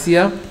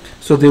ataxia,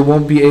 so they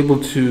won't be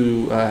able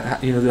to,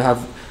 they'll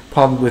have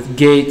problems with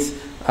gait,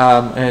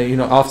 and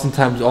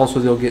oftentimes also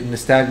they'll get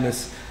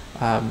nystagmus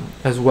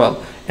as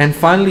well. And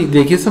finally,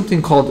 they get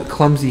something called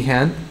clumsy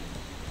hand.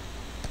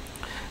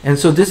 And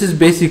so this is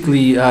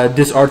basically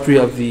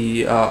dysarthria of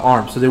the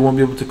arm. So they won't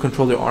be able to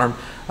control their arm,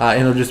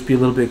 and it'll just be a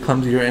little bit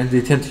clumsier, and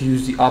they tend to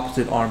use the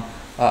opposite arm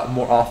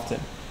more often.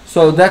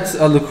 So that's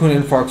a lacunar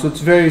infarct. So it's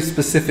very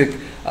specific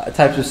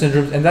types of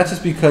syndromes, and that's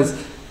just because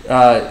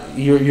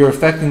you're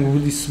affecting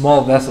really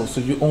small vessels.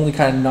 So you only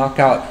kind of knock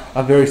out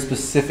a very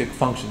specific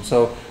function.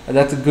 So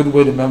that's a good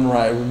way to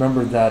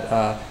remember that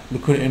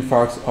lacunar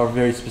infarcts are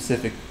very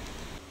specific.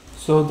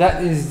 So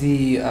that is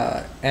the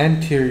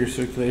anterior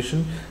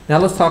circulation. Now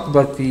let's talk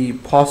about the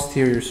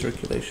posterior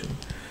circulation.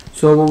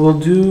 So what we'll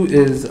do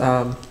is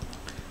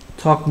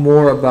talk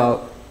more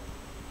about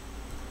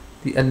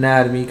the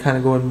anatomy, kind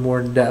of going more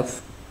in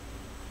depth.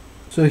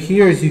 So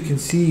here, as you can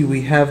see,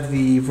 we have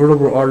the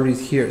vertebral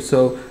arteries here.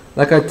 So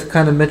like I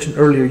kind of mentioned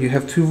earlier, you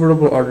have two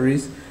vertebral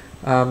arteries.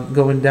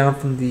 going down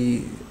from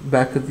the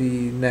back of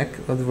the neck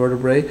of the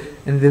vertebrae,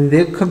 and then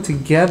they'll come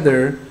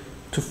together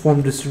to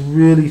form this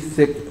really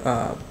thick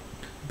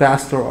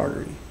basilar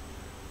artery.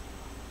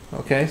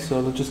 Okay, so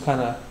let's just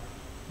kind of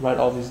write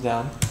all these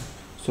down.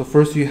 So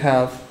first you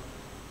have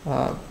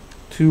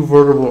two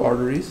vertebral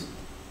arteries.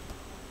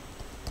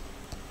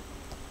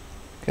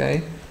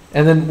 Okay,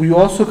 and then we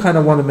also kind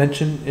of want to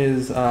mention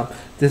is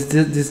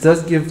this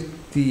does give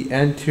the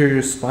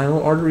anterior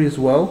spinal artery as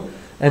well,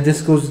 and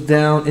this goes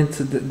down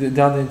into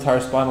down the entire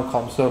spinal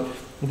column. So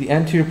the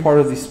anterior part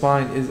of the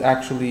spine is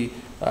actually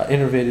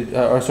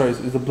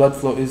innervated, the blood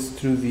flow is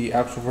through the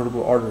actual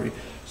vertebral artery.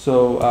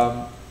 So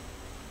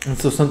and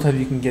so sometimes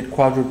you can get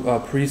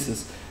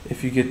quadriparesis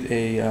if you get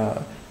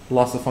a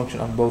loss of function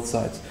on both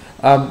sides.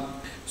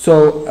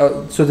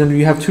 So then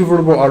you have two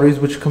vertebral arteries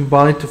which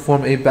combine to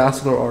form a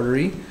basilar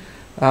artery.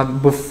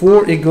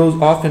 Before it goes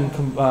off and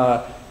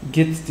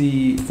forms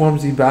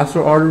the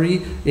basilar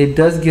artery, it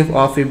does give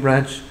off a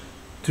branch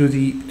to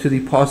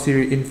the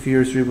posterior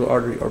inferior cerebral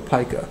artery, or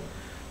pica.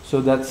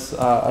 So that's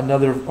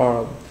another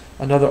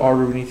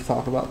artery we need to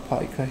talk about,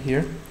 pica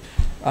here.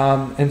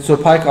 And so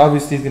pica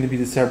obviously is going to be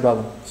the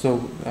cerebellum.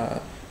 So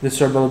the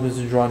cerebellum is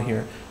drawn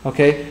here.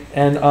 Okay,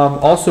 and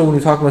also when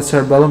we talk about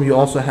cerebellum, you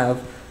also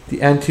have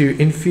the anterior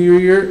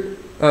inferior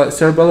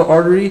cerebellar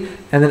artery,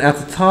 and then at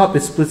the top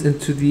it splits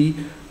into the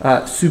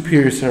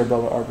superior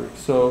cerebellar artery.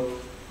 So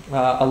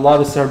a lot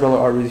of cerebellar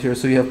arteries here.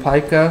 So you have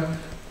pica,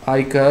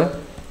 ica,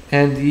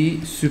 and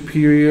the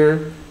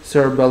superior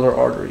cerebellar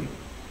artery.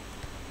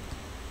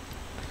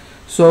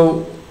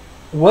 So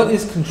what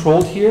is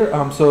controlled here?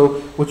 So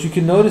what you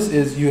can notice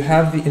is you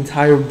have the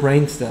entire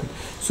brainstem.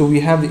 So we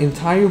have the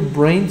entire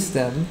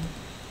brainstem,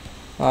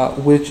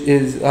 which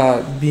is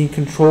being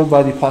controlled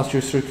by the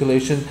posterior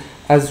circulation,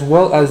 as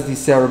well as the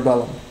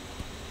cerebellum.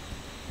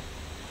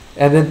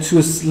 And then to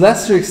a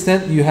lesser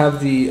extent, you have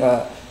the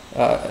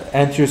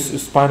anterior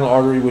spinal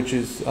artery, which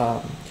is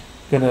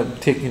going to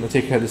take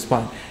care of the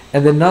spine.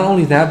 And then not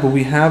only that, but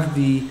we have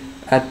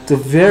at the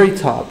very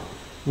top,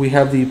 we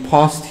have the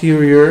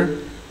posterior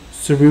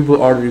cerebral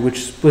artery,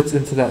 which splits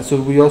into that.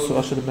 So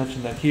I should have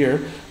mentioned that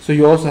here. So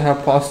you also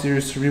have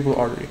posterior cerebral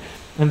artery.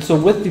 And so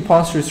with the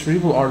posterior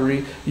cerebral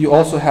artery, you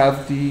also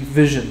have the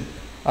vision,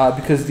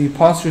 because the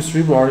posterior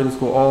cerebral artery, let's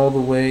go all the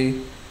way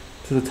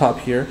to the top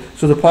here.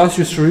 So the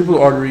posterior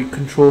cerebral artery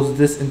controls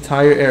this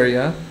entire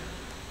area.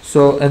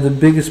 So, and the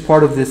biggest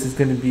part of this is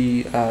going to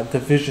be the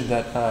vision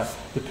that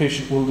the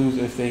patient will lose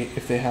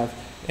if they have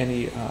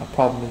any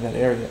problem in that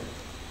area.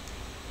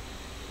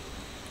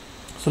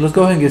 So let's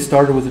go ahead and get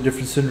started with the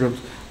different syndromes.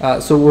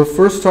 So we'll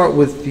first start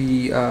with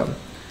the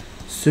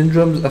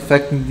syndromes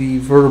affecting the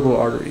vertebral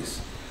arteries.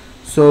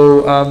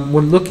 So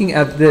when looking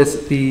at this,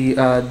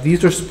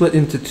 these are split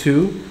into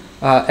two,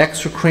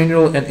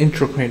 extracranial and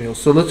intracranial.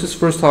 So let's just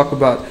first talk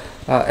about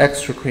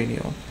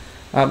extracranial.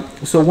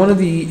 So one of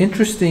the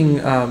interesting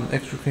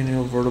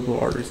extracranial vertebral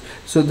arteries.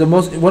 So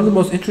one of the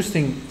most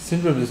interesting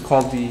syndromes is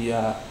called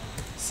the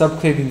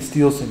subclavian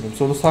steal syndrome.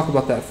 So let's talk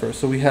about that first.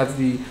 So we have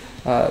the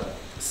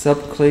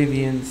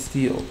subclavian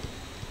steal.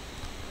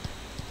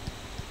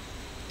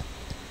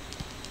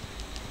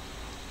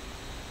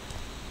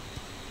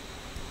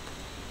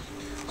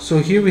 So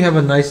here we have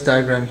a nice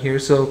diagram here.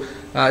 So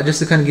just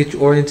to kind of get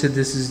you oriented,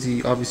 this is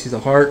obviously the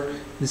heart.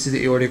 This is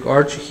the aortic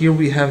arch. Here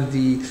we have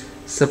the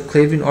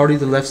subclavian artery,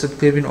 the left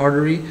subclavian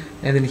artery,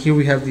 and then here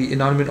we have the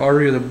innominate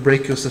artery, or the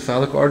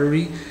brachiocephalic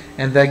artery,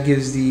 and that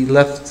gives the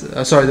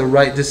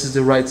right. This is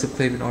the right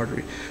subclavian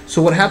artery.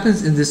 So what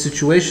happens in this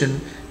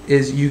situation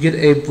is you get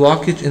a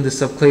blockage in the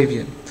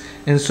subclavian,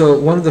 and so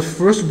one of the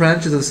first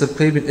branches of the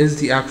subclavian is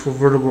the actual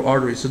vertebral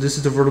artery. So this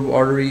is the vertebral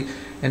artery,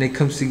 and it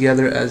comes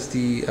together as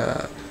the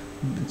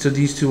so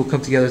these two will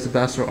come together as the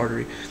basilar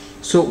artery.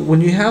 So when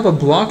you have a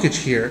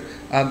blockage here,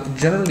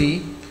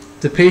 generally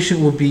the patient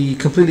will be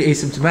completely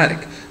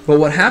asymptomatic. But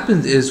what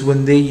happens is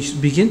when they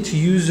begin to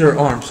use their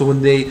arm, so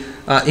when they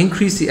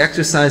increase the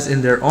exercise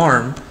in their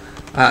arm,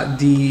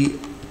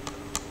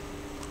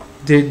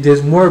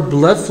 there's more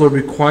blood flow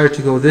required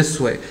to go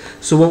this way.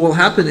 So what will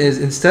happen is,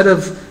 instead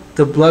of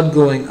the blood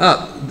going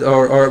up,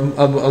 or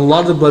a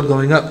lot of the blood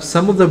going up,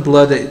 some of the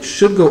blood that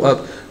should go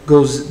up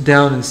goes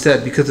down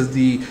instead, because of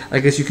I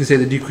guess you can say,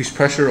 the decreased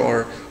pressure,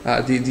 or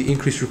the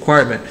increased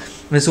requirement.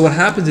 And so what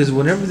happens is,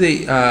 whenever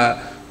they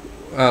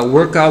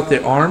work out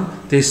their arm,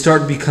 they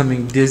start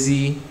becoming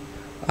dizzy.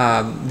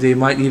 They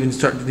might even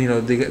start,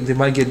 they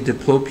might get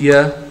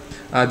diplopia,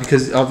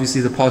 because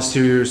obviously the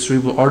posterior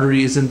cerebral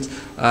artery isn't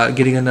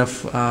getting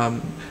enough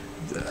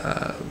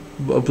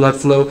blood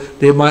flow.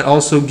 They might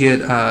also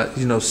get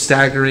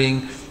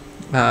staggering,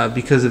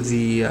 because of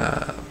the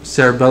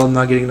cerebellum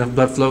not getting enough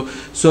blood flow.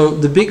 So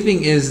the big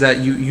thing is that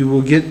you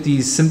will get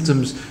these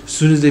symptoms as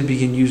soon as they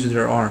begin using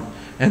their arm.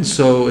 And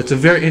so it's a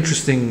very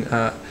interesting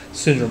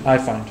syndrome, I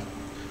find.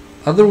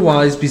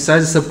 Otherwise,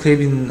 besides the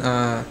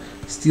subclavian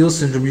steal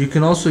syndrome, you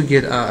can also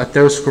get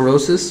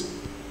atherosclerosis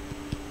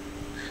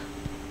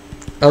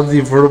of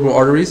the vertebral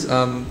arteries.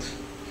 And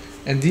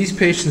these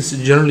patients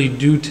generally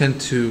do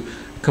tend to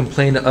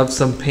complain of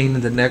some pain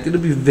in the neck. It'll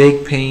be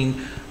vague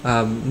pain,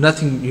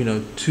 nothing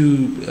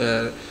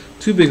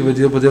too big of a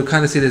deal, but they'll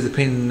kind of say there's a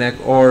pain in the neck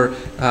or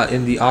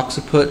in the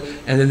occiput,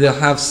 and then they'll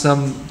have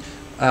some,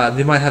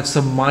 they might have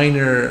some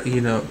minor,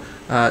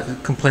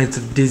 complaints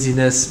of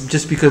dizziness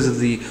just because of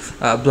the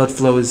blood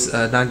flow is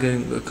not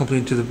getting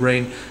completely to the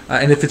brain.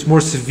 And if it's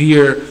more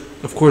severe,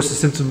 of course, the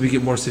symptoms will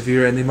get more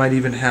severe, and they might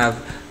even have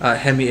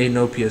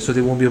hemianopia, so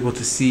they won't be able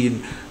to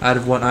see out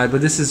of one eye.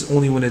 But this is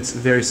only when it's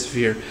very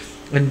severe.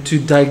 And to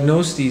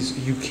diagnose these,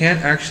 you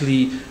can't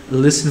actually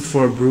listen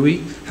for a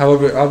bruit.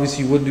 However,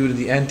 obviously, you wouldn't do it in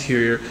the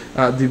anterior.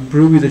 The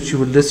bruit that you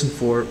would listen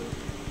for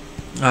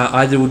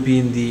either would be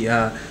in the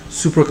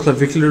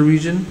supraclavicular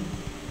region,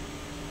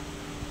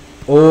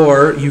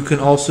 or you can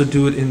also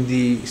do it in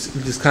the,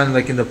 just kind of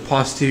like in the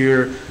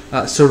posterior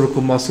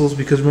cervical muscles,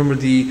 because remember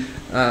the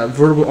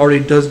vertebral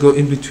artery does go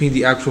in between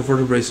the actual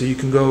vertebrae, so you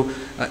can go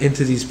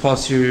into these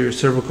posterior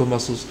cervical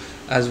muscles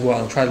as well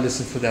and try to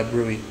listen for that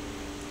bruit.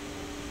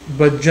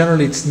 But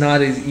generally it's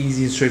not as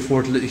easy and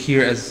straightforward to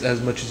hear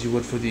as much as you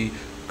would for the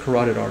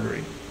carotid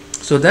artery.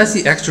 So that's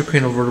the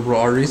extracranial vertebral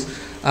arteries.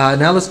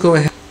 Now let's go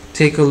ahead and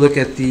take a look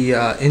at the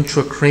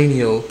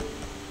intracranial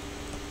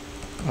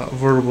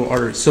vertebral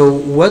arteries. So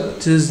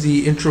what does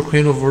the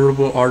intracranial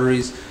vertebral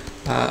arteries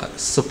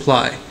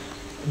supply?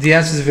 The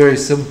answer is very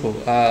simple.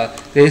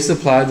 They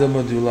supply the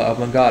medulla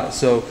oblongata.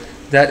 So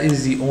that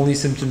is the only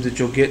symptoms that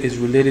you'll get is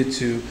related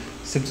to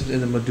symptoms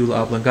in the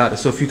medulla oblongata.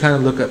 So if you kind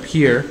of look up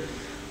here,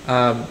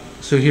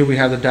 so here we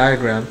have the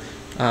diagram.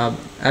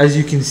 As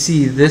you can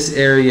see, this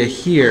area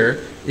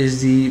here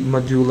is the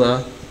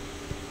medulla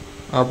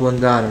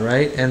oblongata,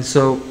 right? And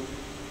so,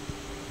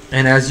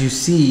 and as you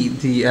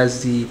see,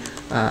 as the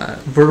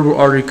vertebral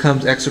artery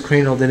comes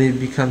extracranial, then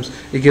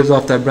it gives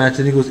off that branch,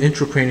 then it goes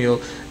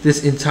intracranial.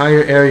 This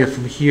entire area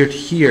from here to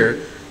here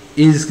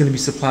is going to be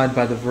supplied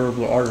by the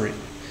vertebral artery.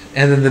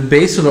 And then the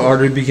basilar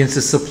artery begins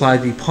to supply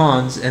the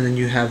pons, and then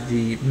you have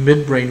the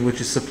midbrain, which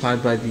is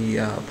supplied by the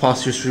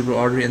posterior cerebral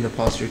artery and the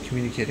posterior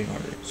communicating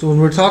artery. So when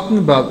we're talking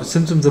about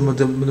symptoms of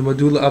the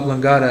medulla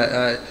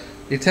oblongata,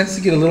 it tends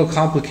to get a little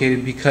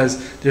complicated because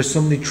there's so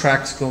many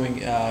tracks going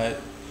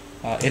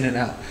in and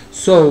out.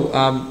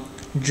 So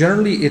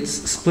generally it's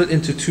split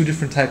into two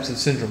different types of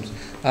syndromes.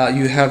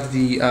 You have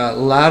the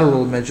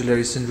lateral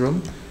medullary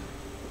syndrome,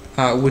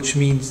 which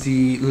means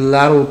the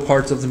lateral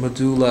parts of the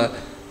medulla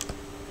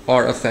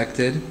are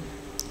affected,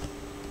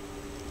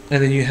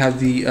 and then you have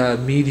the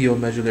medial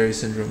medullary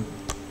syndrome,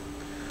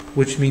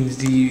 which means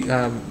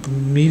the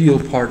medial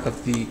part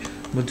of the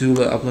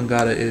medulla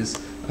oblongata is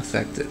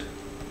affected.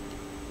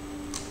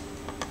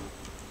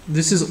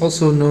 This is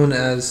also known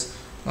as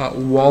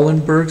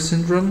Wallenberg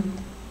syndrome,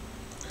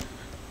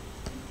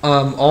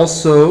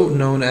 also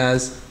known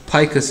as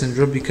Pica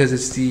syndrome, because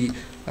it's the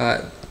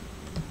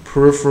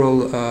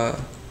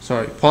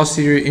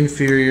posterior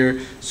inferior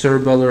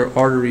cerebellar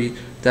artery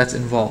that's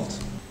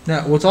involved.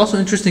 Now, what's also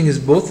interesting is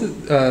both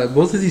of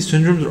these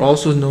syndromes are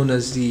also known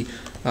as the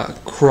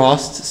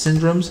crossed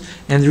syndromes,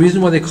 and the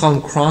reason why they call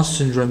them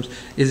crossed syndromes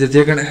is that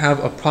they're going to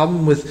have a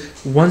problem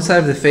with one side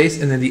of the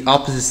face and then the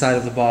opposite side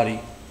of the body.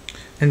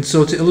 And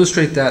so to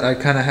illustrate that, I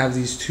kind of have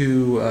these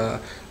two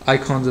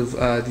icons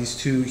of these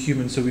two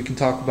humans, so we can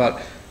talk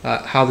about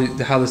how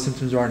the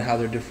symptoms are and how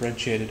they're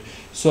differentiated.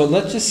 So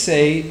let's just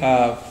say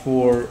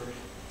for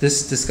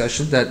this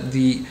discussion that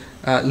the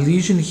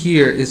lesion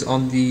here is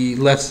on the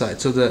left side.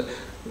 So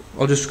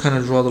I'll just kind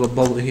of draw a little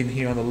bubble in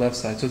here on the left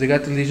side. So they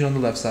got the lesion on the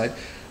left side.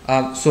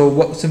 So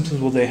what symptoms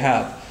will they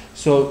have?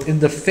 So in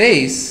the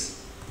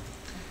face,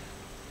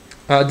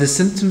 the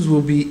symptoms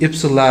will be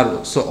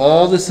ipsilateral. So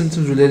all the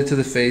symptoms related to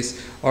the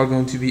face are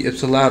going to be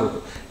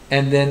ipsilateral.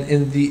 And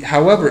then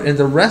however, in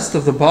the rest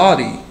of the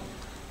body,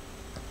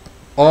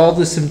 all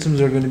the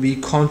symptoms are going to be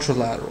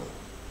contralateral.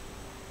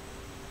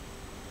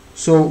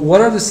 So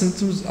what are the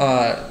symptoms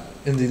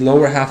in the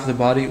lower half of the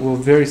body? Well,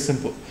 very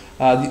simple.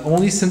 The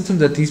only symptom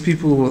that these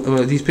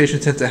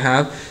patients tend to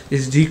have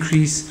is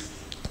decreased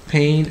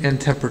pain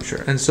and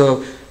temperature. And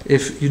so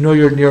if you know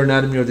your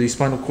neuroanatomy or the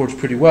spinal cords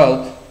pretty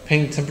well,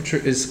 pain and temperature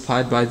is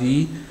supplied by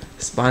the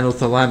spinal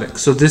thalamic.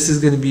 So this is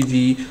going to be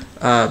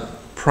the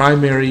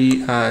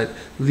primary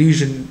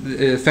lesion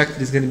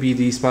affected, is going to be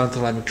the spinal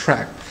thalamic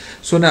tract.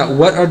 So now,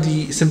 what are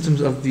the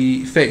symptoms of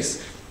the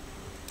face?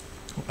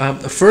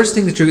 The first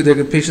thing that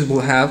the patients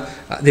will have,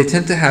 they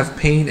tend to have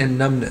pain and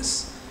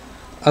numbness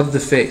of the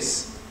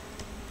face.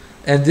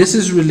 And this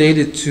is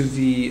related to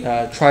the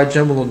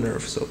trigeminal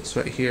nerve. So it's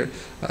right here.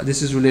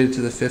 This is related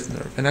to the fifth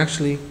nerve. And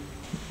actually,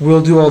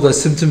 we'll do all the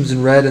symptoms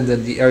in red and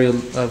then the area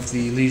of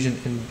the lesion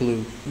in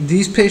blue.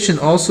 These patients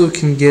also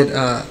can get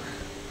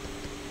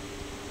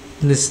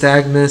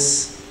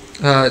nystagmus.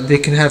 They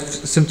can have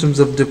symptoms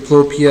of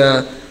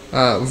diplopia,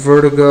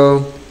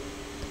 vertigo,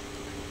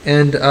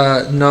 and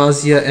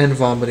nausea and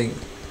vomiting.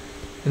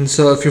 And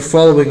so if you're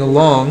following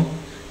along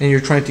and you're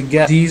trying to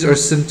get, these are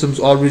symptoms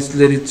all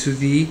related to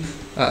the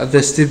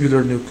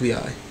vestibular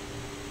nuclei.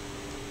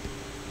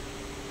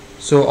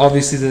 So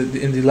obviously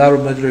in the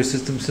lateral medullary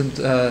system,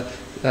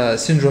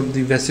 syndrome,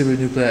 the vestibular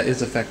nuclei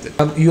is affected.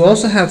 You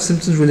also have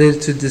symptoms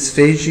related to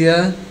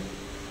dysphagia,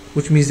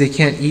 which means they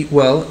can't eat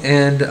well,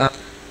 and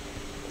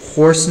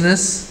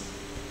hoarseness,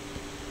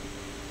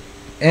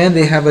 and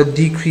they have a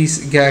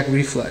decreased gag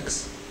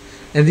reflex.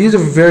 And these are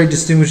very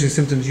distinguishing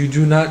symptoms. You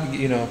do not,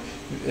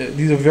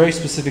 these are very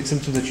specific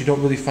symptoms that you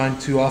don't really find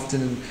too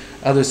often in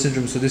other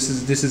syndromes. So this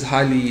is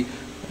highly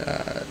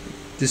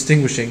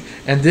distinguishing,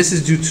 and this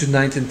is due to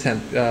 9th and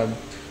 10th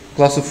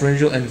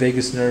glossopharyngeal and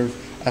vagus nerve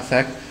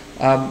effect.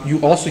 You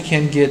also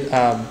can get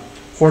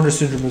Horner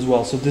syndrome as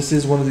well. So this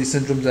is one of these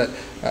syndromes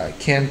that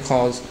can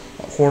cause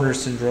Horner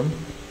syndrome.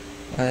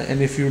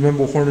 And if you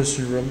remember Horner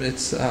syndrome,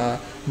 it's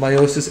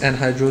meiosis,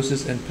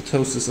 anhidrosis, and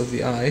ptosis of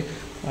the eye.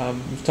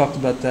 We've talked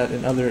about that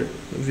in other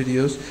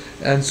videos.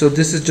 And so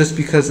this is just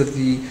because of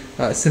the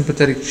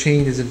sympathetic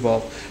chain is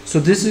involved. So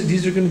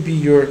these are going to be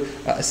your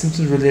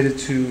symptoms related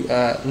to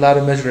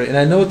lateral medullary. And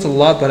I know it's a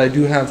lot, but I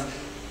do have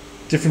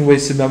different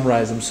ways to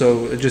memorize them.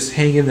 So just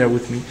hang in there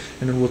with me,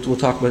 and then we'll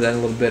talk about that in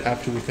a little bit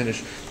after we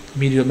finish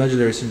medial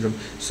medullary syndrome.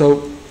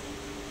 So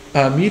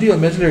medial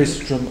medullary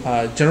syndrome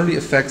generally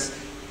affects,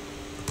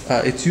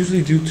 it's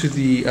usually due to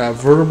the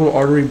vertebral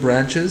artery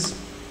branches,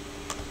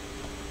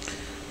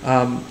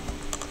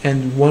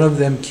 and one of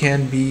them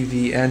can be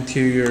the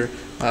anterior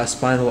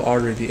spinal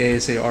artery, the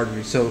ASA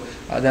artery. So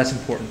that's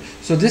important.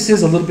 So this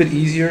is a little bit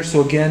easier. So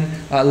again,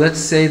 let's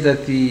say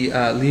that the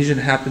lesion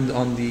happened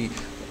on the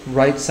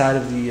right side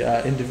of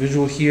the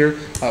individual here.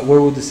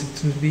 Where would the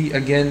symptoms be?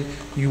 Again,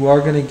 you are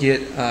going to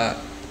get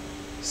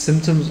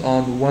symptoms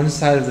on one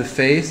side of the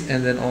face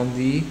and then on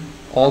the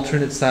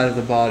alternate side of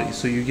the body.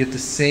 So you get the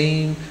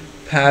same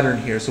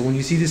pattern here. So when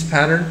you see this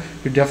pattern,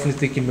 you're definitely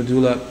thinking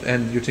medulla,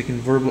 and you're thinking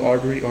vertebral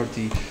artery or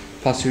the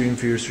posterior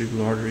inferior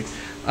cerebral artery,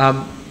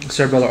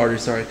 cerebellar artery,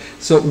 sorry.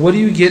 So what do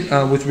you get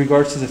with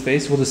regards to the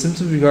face? Well, the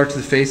symptoms with regard to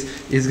the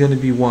face is going to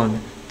be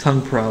one,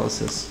 tongue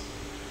paralysis.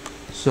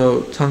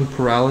 So tongue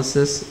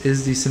paralysis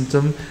is the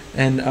symptom,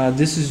 and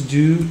this is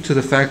due to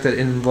the fact that it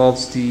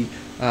involves the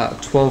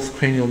 12th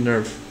cranial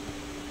nerve.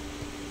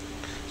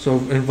 So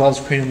it involves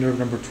cranial nerve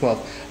number 12.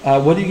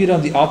 What do you get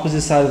on the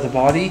opposite side of the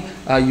body?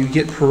 You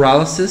get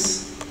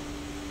paralysis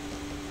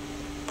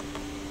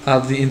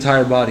of the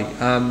entire body.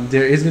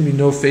 There is going to be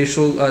no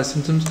facial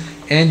symptoms,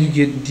 and you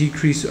get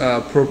decreased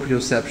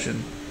proprioception.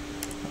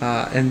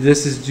 And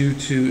this is due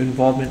to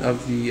involvement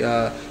of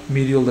the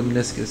medial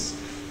lemniscus.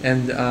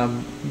 And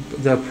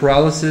the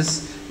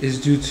paralysis is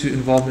due to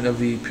involvement of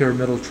the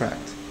pyramidal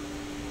tract.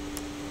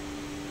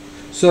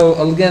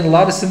 So again, a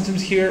lot of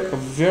symptoms here. A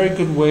very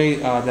good way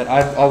that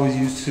I've always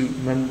used to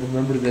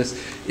remember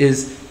this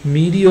is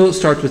medial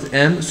starts with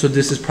M, so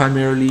this is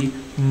primarily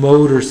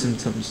motor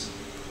symptoms.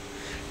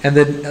 And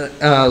then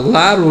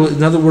lateral,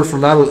 another word for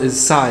lateral is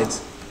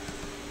sides.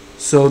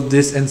 So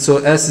this, and so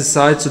S is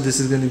side, so this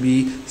is going to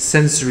be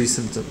sensory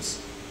symptoms.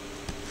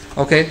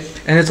 Okay,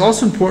 and it's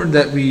also important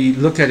that we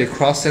look at a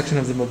cross section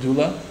of the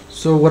medulla.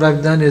 So what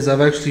I've done is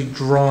I've actually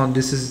drawn,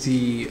 this is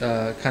the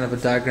kind of a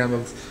diagram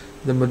of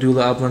the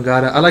medulla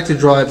oblongata. I like to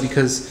draw it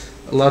because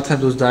a lot of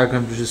times those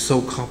diagrams are just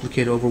so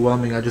complicated,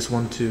 overwhelming. I just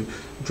want to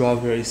draw a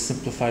very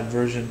simplified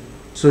version.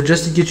 So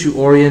just to get you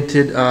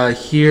oriented,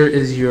 here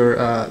is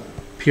your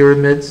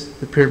pyramids,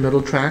 the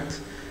pyramidal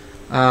tract.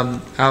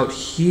 Out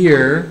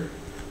here,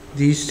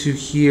 these two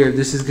here,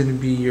 this is going to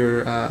be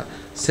your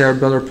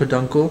cerebellar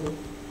peduncle.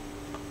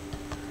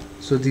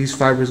 So these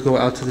fibers go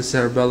out to the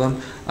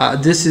cerebellum.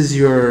 This is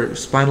your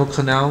spinal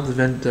canal,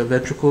 the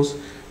ventricles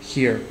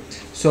here.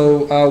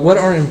 So what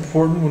are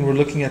important when we're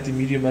looking at the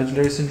medial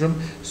medullary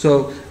syndrome?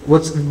 So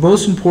what's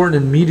most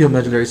important in medial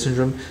medullary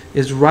syndrome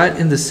is right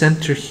in the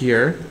center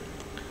here.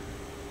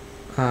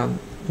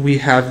 We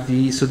have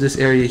the, so this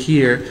area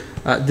here,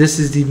 this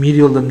is the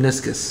medial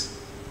lemniscus.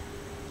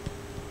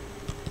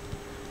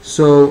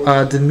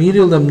 So the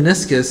medial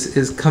lemniscus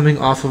is coming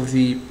off of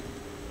the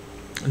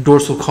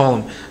dorsal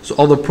column. So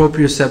all the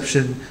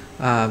proprioception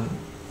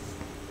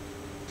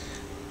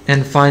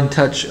and fine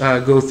touch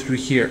go through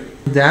here.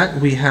 That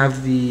we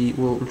have the,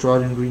 we'll draw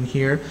it in green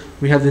here,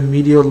 we have the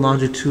medial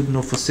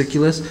longitudinal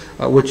fasciculus,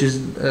 which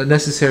is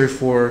necessary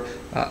for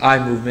eye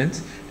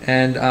movement.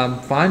 And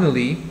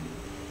finally,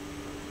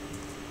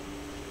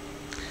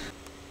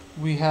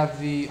 we have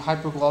the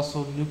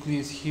hypoglossal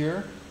nucleus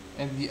here,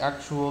 and the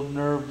actual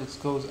nerve that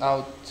goes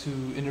out to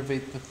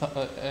innervate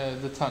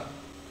the tongue.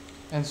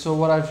 And so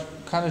what I've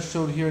kind of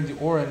showed here in the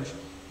orange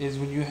is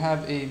when you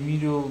have a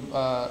medial,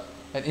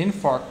 an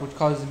infarct which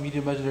causes a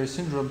medial medullary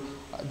syndrome,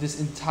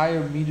 this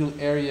entire medial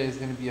area is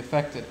going to be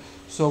affected.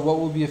 So what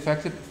will be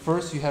affected?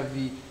 First, you have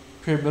the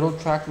pyramidal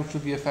tract which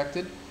will be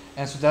affected,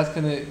 and so that's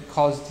going to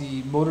cause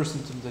the motor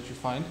symptoms that you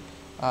find,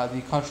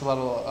 the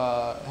contralateral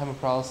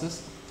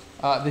hemiparalysis.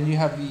 Then you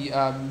have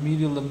the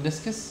medial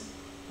lemniscus,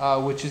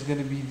 which is going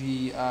to be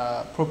the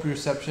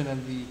proprioception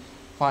and the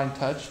fine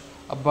touch.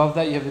 Above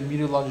that, you have the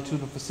medial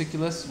longitudinal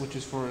fasciculus, which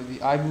is for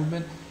the eye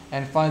movement,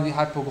 and finally,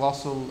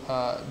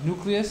 hypoglossal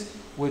nucleus,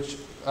 which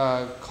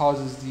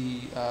causes the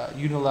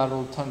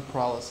unilateral tongue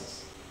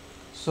paralysis.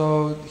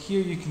 So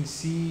here you can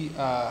see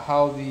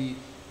how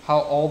how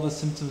all the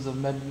symptoms of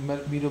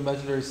medial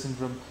medullary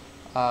syndrome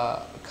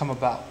come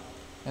about.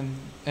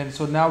 And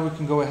so now we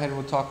can go ahead and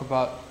we'll talk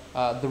about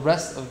the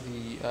rest of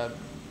the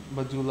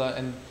medulla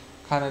and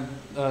kind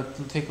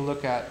of take a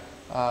look at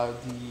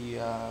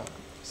the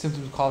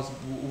symptoms caused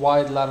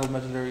why lateral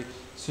medullary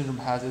syndrome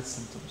has its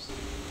symptoms.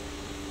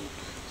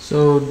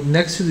 So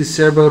next to the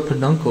cerebellar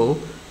peduncle,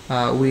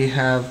 we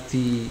have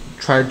the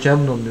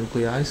trigeminal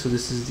nuclei. So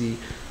this is the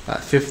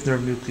fifth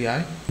nerve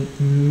nuclei. A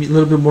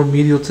little bit more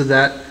medial to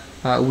that,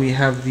 we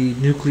have the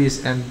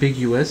nucleus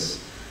ambiguus.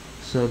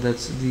 So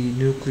that's the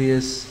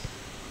nucleus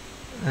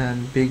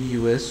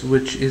ambiguus,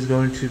 which is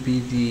going to be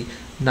the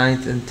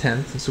 9th and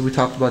 10th. So we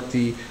talked about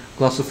the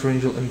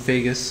glossopharyngeal and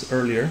vagus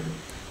earlier.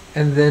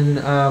 And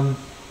then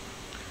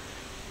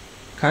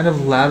kind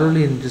of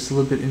laterally and just a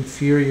little bit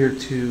inferior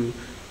to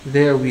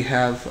there, we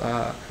have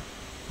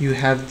you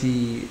have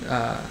the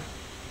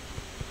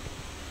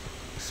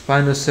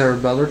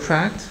spinocerebellar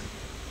tract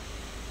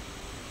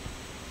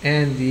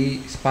and the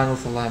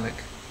spinothalamic.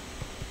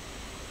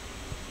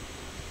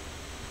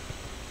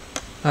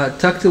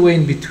 Tucked away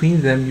in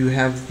between them, you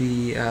have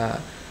the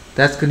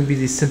that's going to be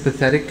the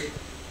sympathetic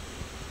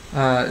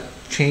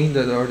chain,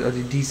 or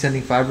the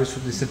descending fibers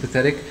from the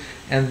sympathetic,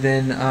 and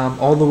then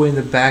all the way in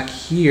the back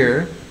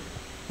here,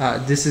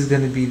 this is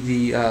going to be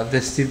the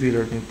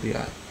vestibular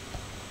nuclei.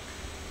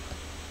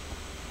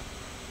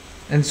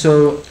 And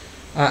so,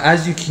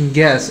 as you can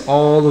guess,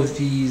 all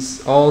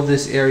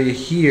this area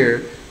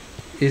here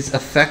is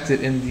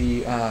affected in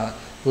the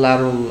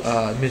lateral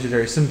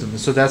medullary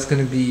symptoms. So that's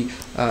going to be,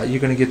 you're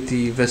going to get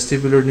the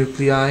vestibular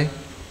nuclei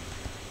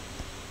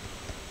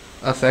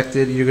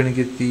affected. You're going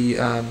to get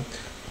the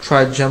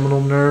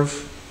trigeminal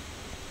nerve.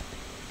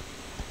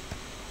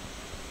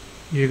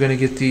 You're going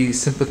to get the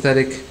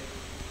sympathetic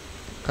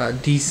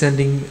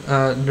descending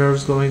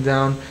nerves going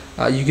down.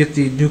 You get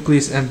the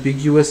nucleus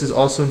ambiguus is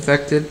also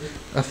affected,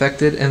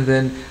 and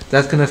then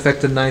that's going to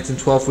affect the 9th and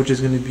 12th, which is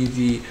going to be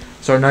the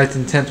 9th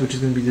and 10th, which is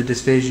going to be the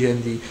dysphagia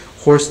and the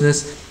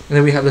hoarseness. And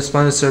then we have the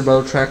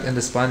spinocerebellar tract and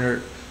the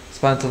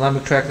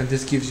spinothalamic tract, and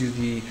this gives you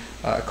the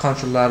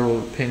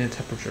contralateral pain and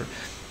temperature.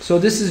 So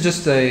this is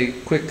just a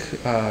quick,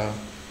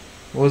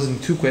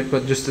 wasn't too quick,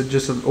 but just an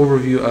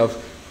overview of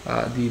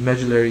the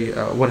medullary,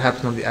 what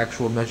happens on the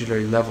actual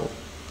medullary level.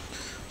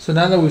 So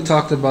now that we've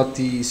talked about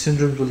the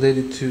syndromes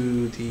related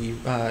to the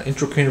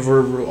intracranial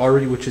vertebral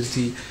artery, which is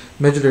the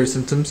medullary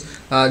symptoms,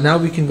 now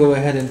we can go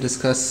ahead and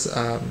discuss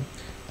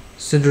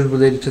syndrome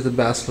related to the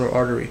basilar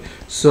artery.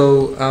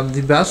 So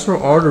the basilar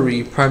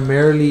artery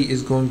primarily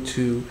is going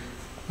to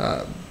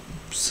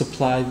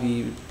supply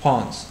the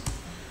pons.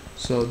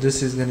 So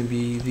this is going to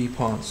be the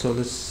pons. So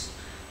let's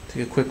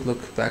take a quick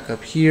look back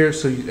up here.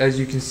 So as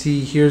you can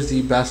see, here's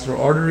the basilar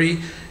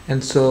artery,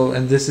 and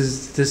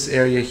this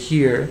area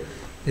here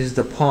is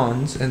the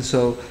pons. And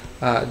so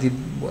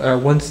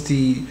once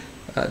the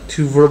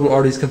two vertebral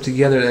arteries come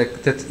together,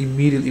 that's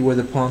immediately where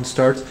the pons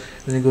starts,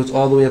 and it goes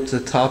all the way up to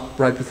the top.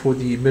 Right before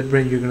the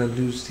midbrain, you're going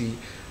to lose the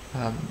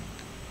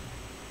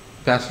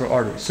basilar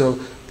artery. So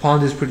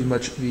pons is pretty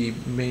much the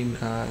main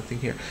thing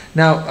here.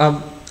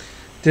 Now,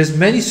 there's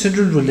many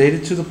syndromes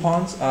related to the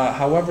pons,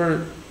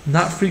 however,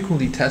 not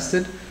frequently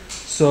tested.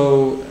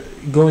 So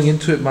going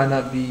into it might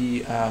not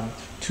be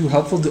too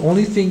helpful. The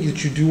only thing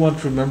that you do want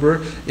to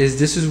remember is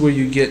this is where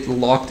you get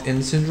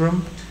locked-in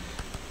syndrome.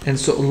 And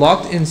so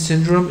locked-in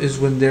syndrome is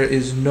when there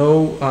is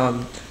no,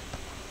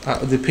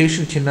 the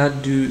patient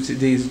cannot do,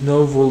 there is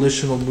no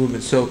volitional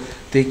movement. So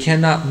they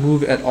cannot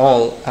move at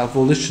all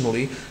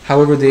volitionally.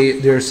 However,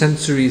 their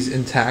sensory is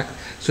intact,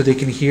 so they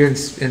can hear and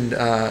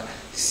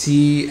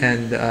see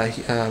and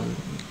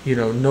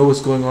know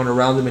what's going on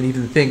around them and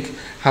even think.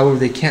 However,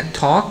 they can't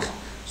talk,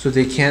 so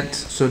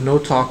no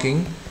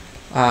talking,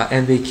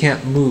 and they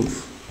can't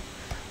move.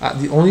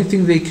 The only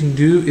thing they can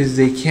do is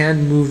they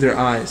can move their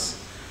eyes.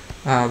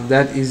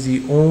 That is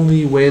the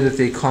only way that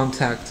they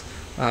contact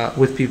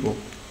with people.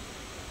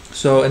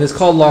 So, and it's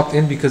called locked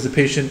in because the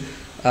patient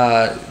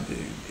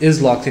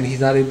is locked in. He's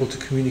not able to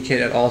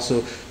communicate at all.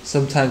 So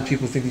sometimes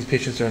people think these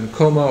patients are in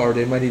coma, or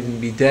they might even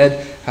be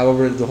dead.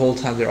 However, the whole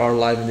time they are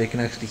alive and they can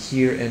actually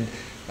hear and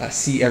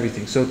see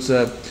everything. So it's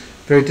a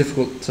very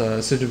difficult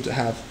syndrome to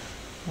have.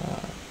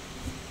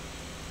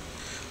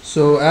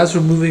 So as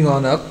we're moving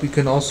on up, we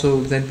can also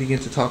then begin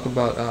to talk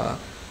about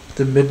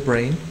the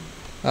midbrain.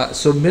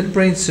 So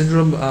midbrain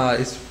syndrome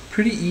is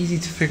pretty easy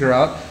to figure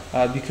out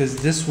because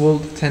this will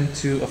tend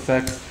to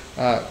affect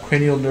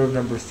cranial nerve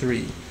number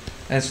 3.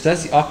 And so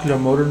that's the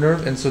oculomotor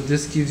nerve, and so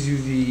this gives you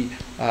the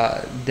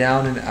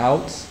down and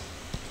out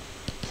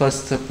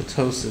plus the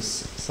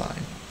ptosis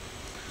sign.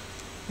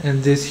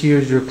 And this here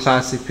is your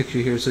classic picture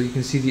here. So you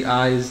can see the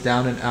eye is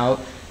down and out,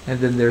 and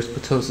then there's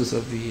ptosis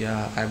of the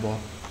eyeball.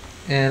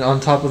 And on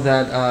top of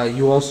that,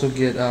 you also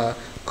get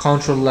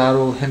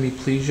contralateral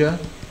hemiplegia.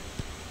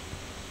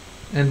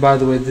 And by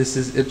the way, this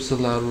is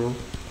ipsilateral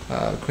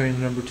cranial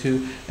number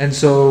 2. And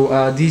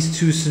so these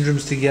two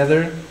syndromes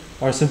together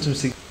are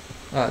symptoms.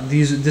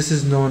 This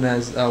is known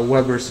as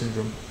Weber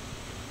syndrome.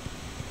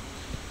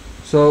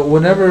 So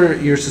whenever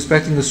you're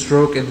suspecting a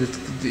stroke and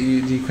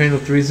the cranial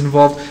artery is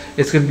involved,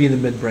 it's going to be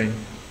in the midbrain.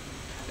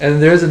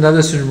 And there's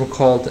another syndrome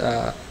called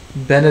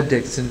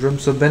Benedict syndrome.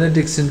 So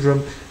Benedict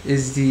syndrome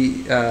is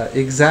the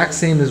exact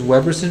same as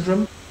Weber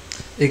syndrome,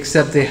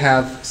 except they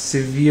have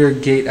severe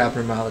gait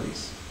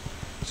abnormalities.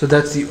 So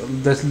that's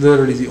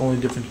literally the only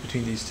difference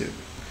between these two.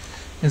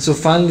 And so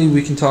finally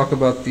we can talk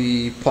about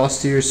the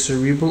posterior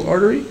cerebral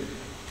artery.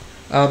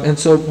 And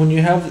so when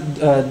you have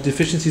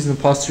deficiencies in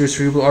the posterior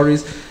cerebral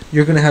arteries,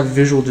 you're going to have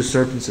visual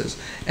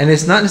disturbances. And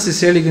it's not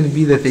necessarily going to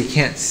be that they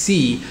can't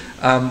see,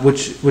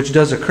 which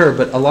does occur,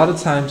 but a lot of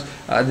times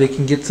they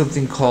can get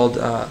something called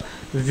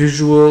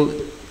visual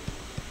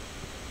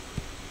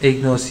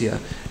agnosia.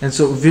 And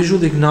so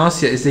visual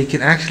agnosia is they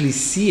can actually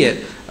see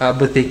it,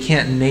 but they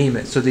can't name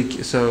it. So they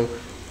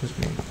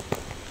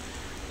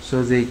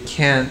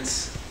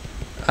can't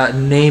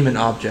name an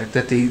object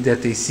that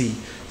they see.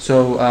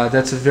 So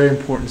that's a very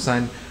important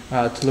sign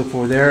to look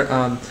for there.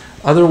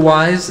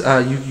 Otherwise,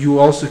 you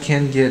also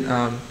can get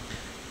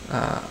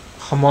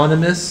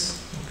homonymous.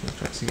 Okay,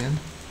 try this again.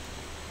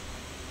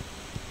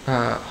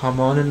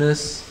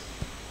 Homonymous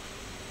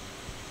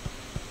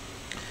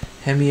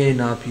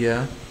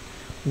hemianopia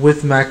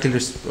with macular,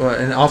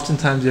 and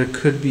oftentimes there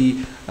could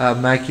be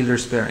macular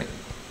sparing.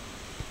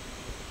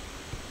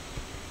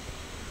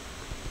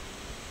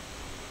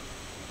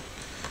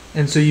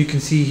 And so you can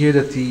see here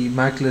that the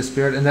macula is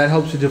spared, and that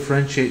helps to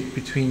differentiate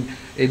between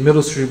a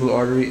middle cerebral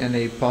artery and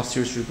a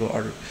posterior cerebral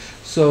artery.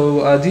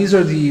 So these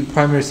are the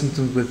primary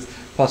symptoms with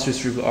posterior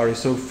cerebral artery,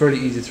 so fairly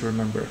easy to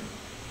remember.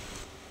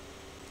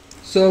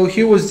 So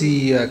here was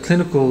the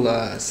clinical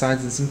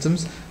signs and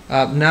symptoms.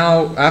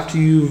 Now, after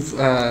you've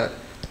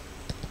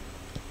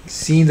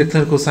seen the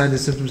clinical signs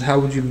and symptoms, how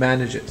would you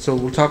manage it? So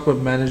we'll talk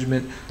about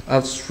management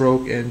of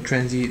stroke and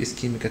transient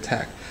ischemic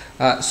attack.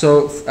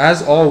 So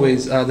as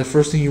always, the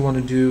first thing you want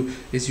to do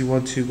is you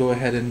want to go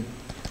ahead and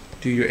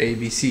do your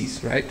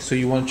ABCs, right? So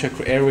you want to check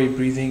for airway,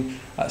 breathing,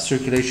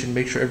 circulation,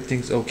 make sure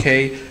everything's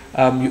okay.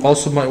 You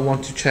also might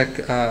want to check,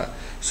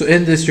 so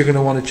in this you're going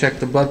to want to check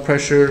the blood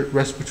pressure,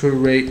 respiratory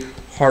rate,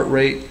 heart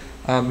rate.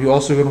 You're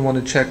also going to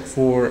want to check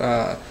for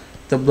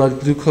the blood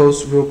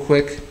glucose real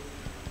quick,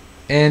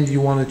 and you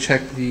want to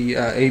check the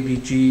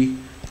ABG,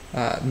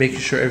 making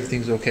sure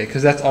everything's okay,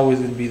 because that's always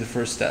going to be the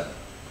first step.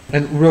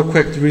 And real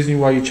quick, the reason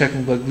why you're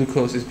checking blood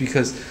glucose is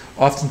because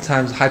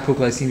oftentimes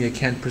hypoglycemia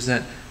can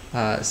present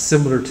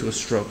similar to a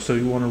stroke, so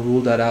you want to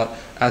rule that out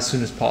as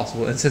soon as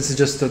possible. And since it's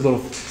just a little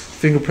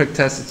finger prick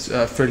test,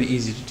 it's fairly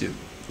easy to do.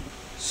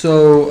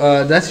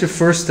 So that's your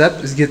first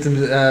step, is get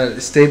them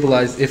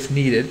stabilized if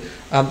needed.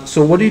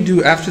 So what do you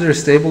do after they're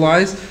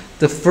stabilized?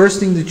 The first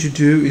thing that you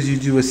do is you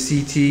do a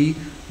CT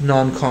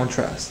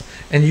non-contrast.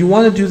 And you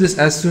want to do this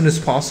as soon as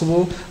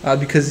possible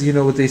because you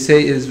know what they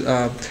say is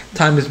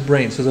time is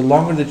brain. So the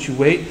longer that you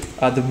wait,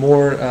 the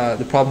more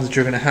the problems that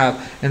you're going to have.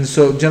 And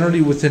so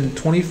generally within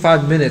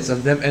 25 minutes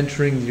of them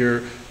entering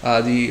your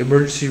the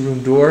emergency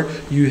room door,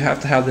 you have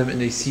to have them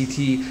in a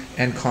CT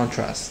and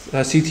contrast,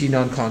 CT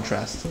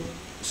non-contrast.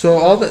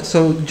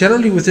 So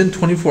generally within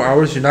 24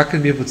 hours, you're not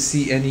going to be able to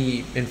see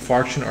any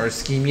infarction or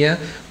ischemia.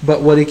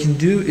 But what it can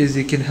do is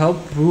it can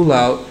help rule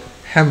out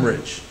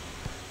hemorrhage.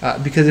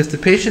 Because if the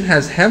patient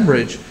has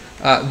hemorrhage,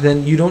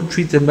 then you don't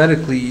treat them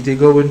medically. They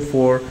go in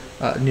for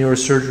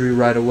neurosurgery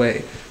right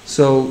away.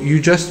 So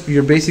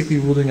you're basically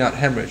ruling out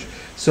hemorrhage.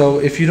 So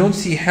if you don't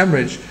see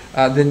hemorrhage,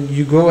 then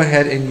you go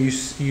ahead and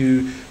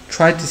you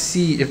try to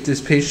see if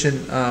this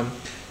patient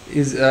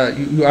is.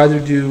 You either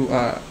do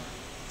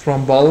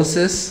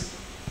thrombolysis,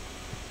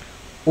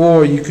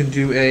 or you can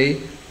do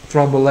a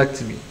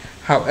thrombolectomy.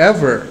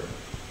 However,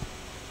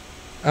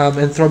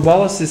 and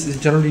thrombolysis is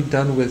generally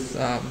done with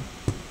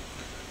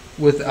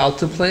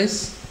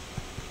alteplase.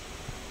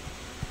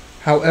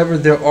 However,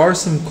 there are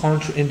some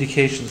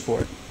contraindications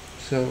for it.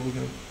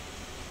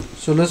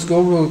 So let's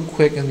go real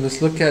quick and let's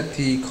look at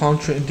the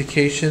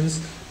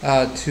contraindications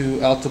to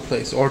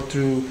alteplase or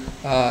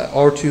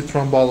to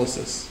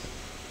thrombolysis,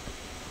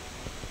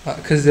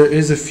 because there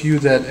is a few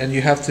that, and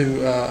you have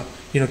to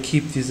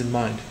keep these in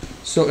mind.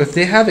 So if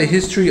they have a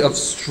history of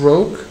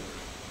stroke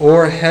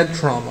or head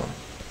trauma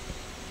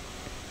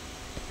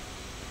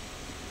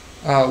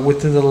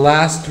within the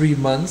last 3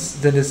 months,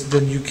 then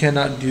you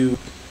cannot do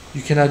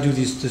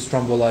this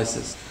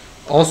thrombolysis.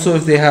 Also,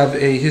 if they have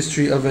a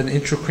history of an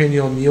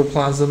intracranial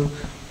neoplasm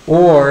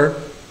or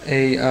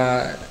a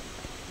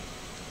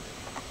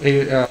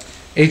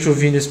atrial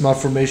venous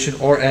malformation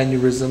or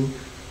aneurysm,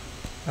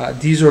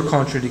 these are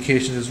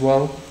contraindications as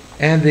well.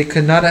 And they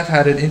cannot have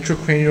had an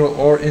intracranial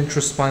or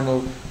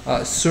intraspinal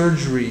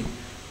surgery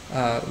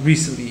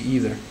recently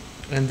either.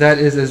 And that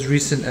is as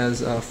recent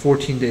as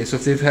 14 days. So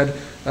if they've had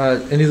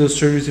any of those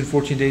surgeries in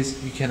 14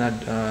 days, you cannot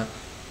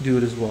do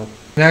it as well.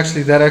 And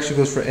actually, that actually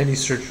goes for any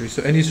surgery.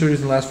 So any surgeries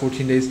in the last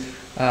 14 days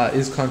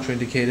is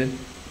contraindicated.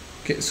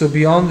 Okay, so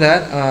beyond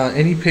that,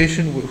 any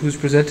patient who's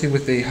presenting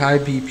with a high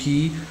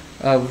BP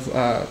of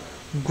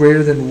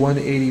greater than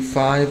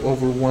 185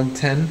 over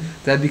 110,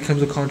 that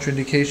becomes a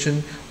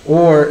contraindication.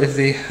 Or if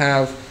they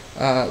have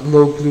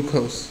low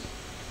glucose.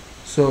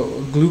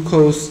 So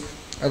glucose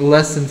at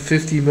less than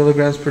 50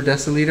 milligrams per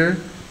deciliter,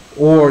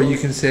 or you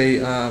can say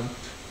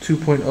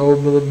 2.0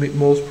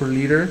 millimoles per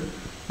liter.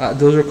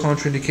 Those are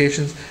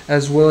contraindications,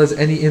 as well as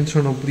any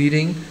internal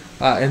bleeding,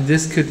 and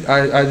this could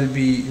either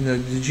be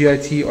the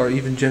GIT or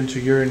even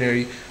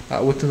genitourinary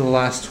within the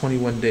last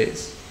 21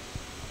 days.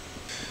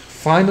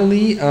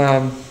 Finally,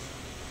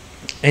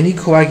 any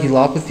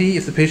coagulopathy,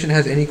 if the patient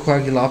has any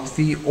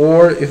coagulopathy,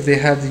 or if they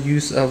have the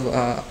use of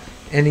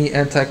any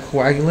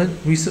anticoagulant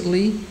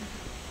recently,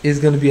 is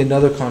going to be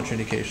another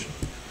contraindication.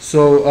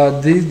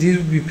 So these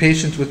would be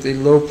patients with a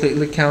low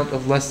platelet count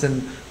of less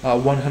than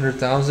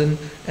 100,000,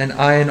 an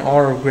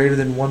INR of greater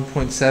than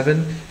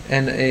 1.7,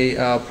 and a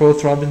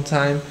prothrombin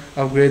time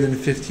of greater than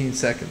 15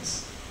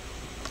 seconds.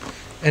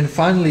 And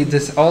finally,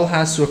 this all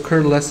has to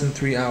occur less than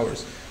 3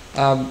 hours.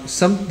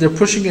 They're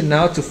pushing it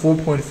now to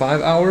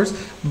 4.5 hours,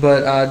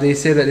 but they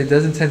say that it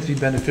doesn't tend to be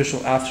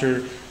beneficial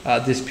after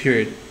this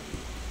period.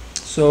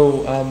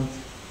 So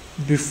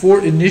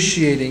before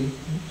initiating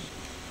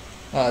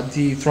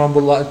the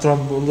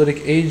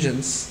thrombolytic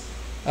agents,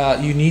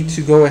 you need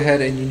to go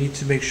ahead and you need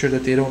to make sure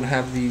that they don't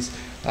have these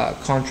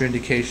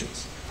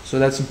contraindications. So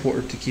that's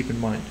important to keep in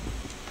mind.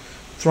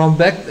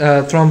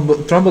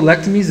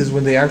 Thrombolectomies is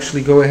when they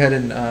actually go ahead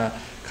and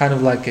kind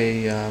of like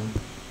a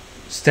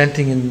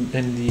stenting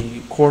in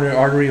the coronary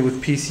artery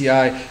with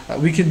PCI.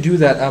 We can do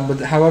that, but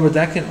however,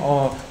 that can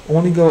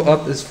only go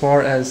up as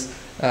far as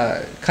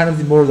kind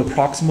of more of the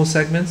proximal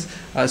segments.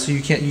 So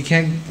you can't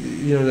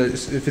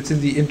if it's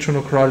in the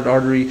internal carotid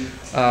artery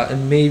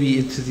and maybe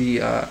into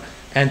the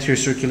anterior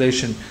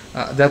circulation,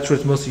 that's what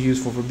it's mostly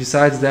used for. But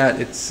besides that,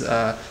 it's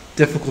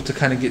difficult to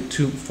kind of get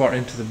too far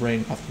into the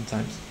brain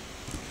oftentimes.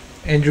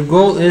 And your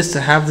goal is to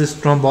have this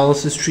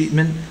thrombolysis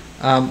treatment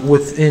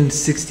within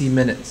 60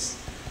 minutes.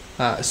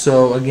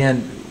 So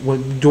again,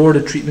 door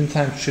to treatment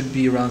time should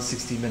be around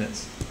 60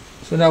 minutes.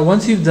 So now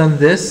once you've done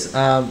this,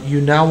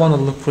 you now want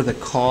to look for the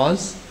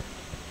cause.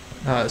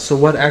 So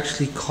what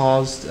actually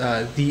caused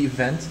the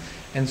event.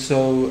 And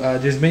so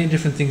there's many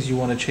different things you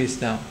want to chase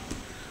down.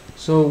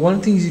 So one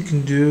of the things you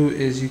can do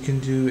is you can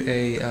do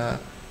a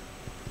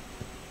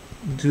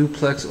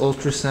duplex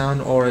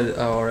ultrasound or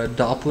a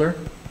Doppler.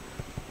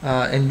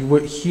 And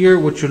what you're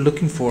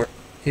looking for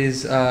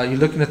is you're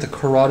looking at the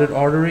carotid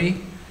artery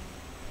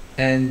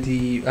and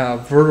the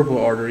vertebral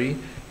artery,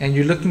 and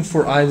you're looking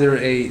for either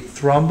a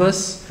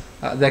thrombus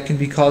that can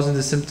be causing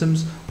the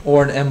symptoms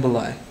or an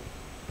emboli,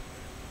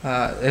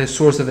 a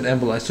source of an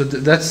emboli. So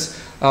that's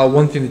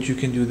one thing that you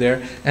can do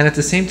there. And at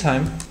the same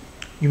time,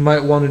 you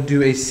might want to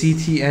do a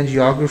CT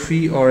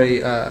angiography or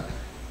a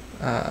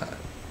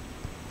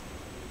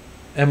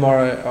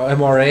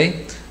MRA.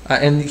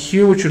 And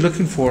here what you're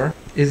looking for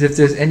is if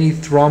there's any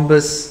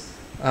thrombus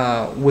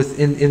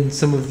in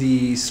some of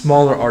the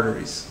smaller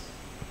arteries.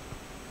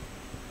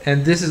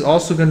 And this is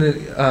also going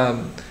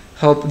to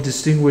help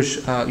distinguish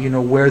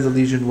where the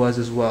lesion was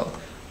as well.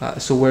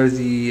 So where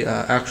the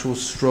actual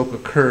stroke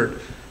occurred,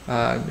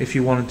 if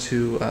you wanted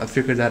to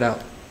figure that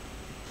out.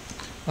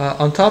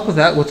 On top of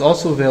that, what's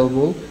also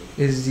available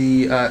is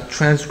the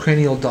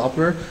transcranial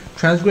Doppler.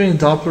 Transcranial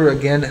Doppler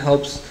again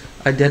helps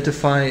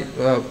identify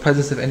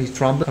presence of any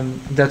thrombus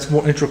that's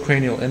more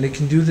intracranial, and it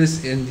can do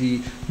this in the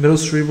middle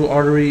cerebral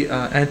artery,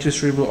 anterior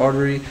cerebral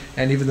artery,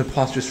 and even the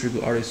posterior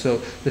cerebral artery.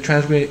 So the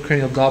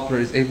transcranial Doppler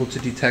is able to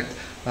detect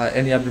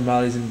any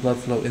abnormalities in blood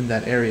flow in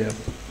that area.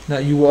 Now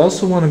you will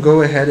also want to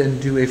go ahead and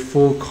do a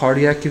full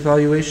cardiac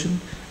evaluation,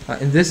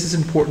 and this is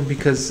important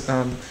because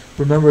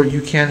remember,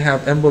 you can't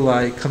have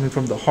emboli coming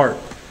from the heart,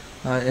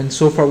 and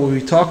so far what we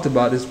talked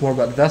about is more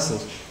about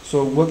vessels.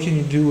 So what can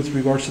you do with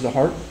regards to the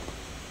heart?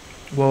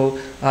 Well,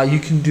 you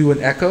can do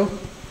an echo.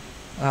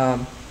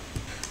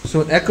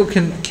 So an echo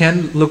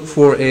can look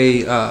for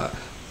a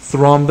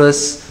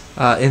thrombus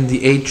in the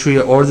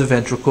atria or the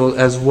ventricle,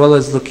 as well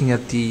as looking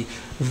at the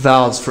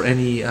valves for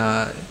any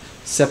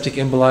septic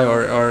emboli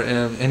or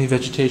any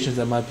vegetations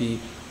that might be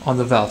on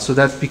the valve. So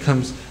that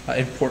becomes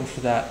important for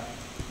that.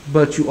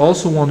 But you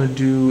also want to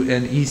do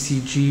an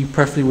ECG,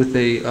 preferably with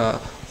a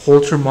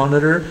Holter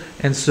monitor.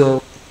 And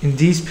so in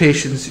these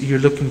patients, you're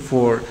looking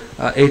for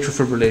atrial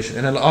fibrillation.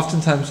 And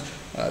oftentimes,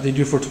 they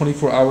do it for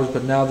 24 hours,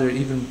 but now they're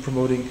even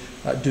promoting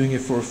doing it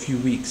for a few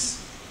weeks.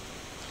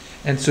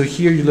 And so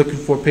here you're looking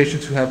for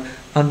patients who have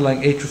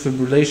underlying atrial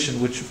fibrillation,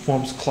 which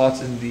forms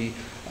clots in the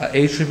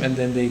atrium, and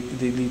then they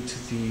lead to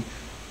the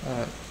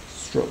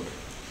stroke.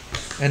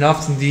 And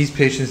often these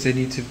patients, they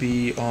need to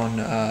be on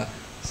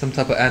some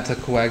type of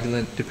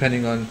anticoagulant,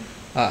 depending on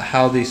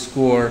how they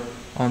score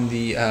on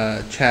the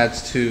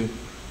CHADS-2,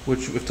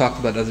 which we've talked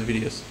about in other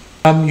videos.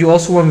 You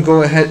also want to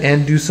go ahead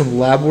and do some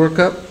lab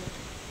workup.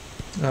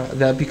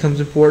 That becomes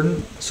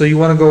important. So you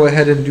want to go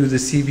ahead and do the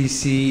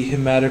CBC,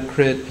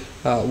 hematocrit,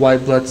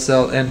 white blood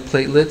cell, and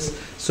platelets.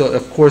 So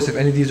of course, if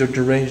any of these are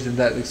deranged, then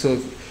that. So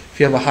if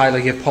you have a high,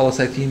 like you have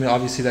polycythemia,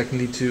 obviously that can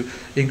lead to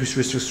increased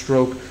risk of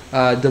stroke.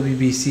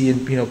 WBC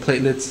and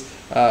platelets.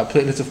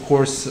 Platelets, of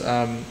course,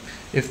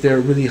 If they're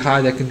really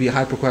high, that can be a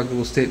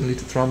hypercoagulable state and lead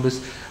to thrombus.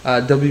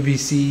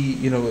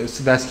 WBC, it's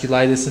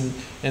vasculitis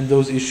and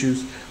those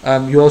issues.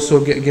 You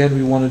also, again,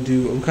 we want to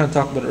do, we kind of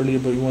talked about it earlier,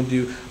 but we want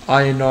to do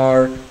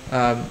INR,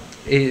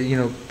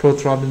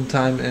 prothrombin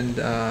time and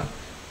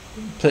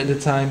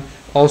platelet time.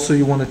 Also,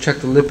 you want to check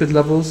the lipid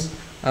levels.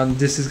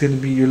 This is going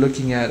to be, you're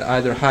looking at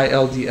either high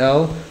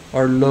LDL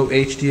or low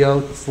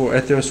HDL for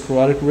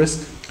atherosclerotic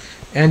risk,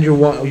 and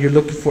you're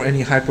looking for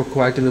any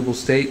hypercoagulable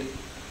state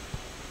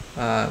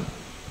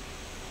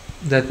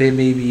that they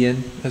may be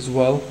in as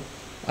well.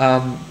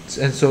 And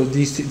so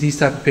these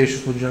type of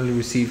patients will generally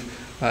receive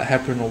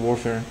heparin or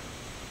warfarin.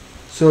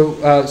 So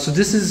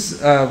this is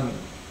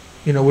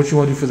what you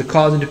want to do for the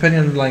cause, and depending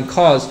on the underlying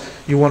cause,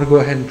 you want to go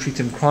ahead and treat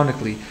them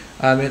chronically.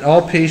 And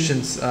all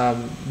patients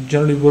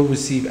generally will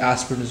receive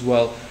aspirin as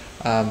well.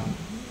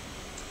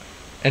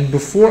 And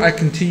before I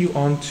continue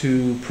on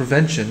to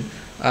prevention,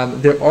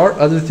 there are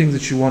other things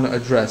that you want to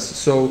address.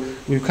 So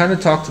we've kind of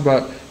talked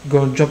about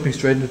jumping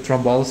straight into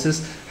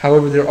thrombolysis.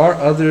 However, there are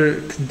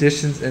other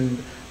conditions and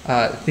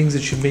things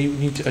that you may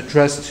need to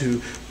address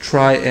to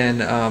try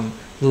and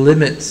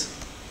limit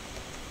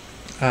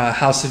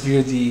how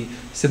severe the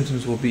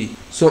symptoms will be.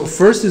 So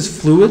first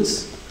is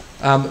fluids.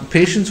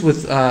 Patients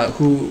with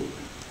who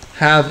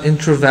have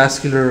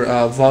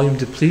intravascular volume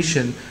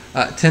depletion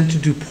tend to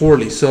do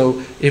poorly.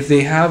 So if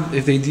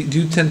they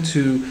do tend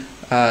to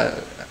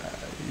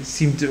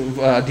seem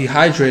to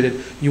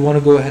dehydrated, you want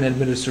to go ahead and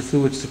administer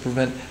fluids to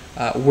prevent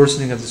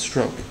worsening of the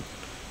stroke.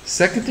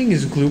 Second thing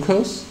is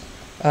glucose,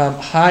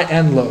 high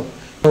and low.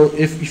 So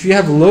if you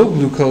have low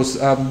glucose,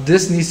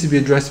 this needs to be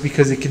addressed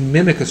because it can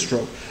mimic a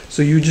stroke.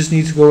 So you just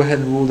need to go ahead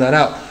and rule that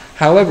out.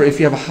 However, if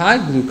you have high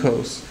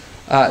glucose,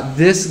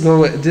 this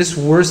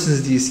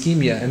worsens the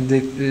ischemia, and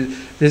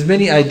there's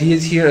many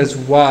ideas here as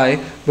why,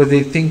 but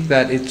they think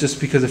that it's just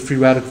because of free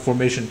radical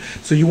formation.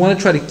 So you want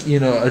to try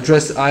to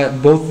address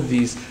both of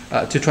these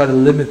to try to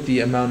limit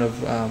the amount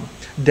of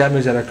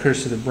damage that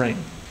occurs to the brain.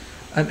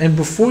 And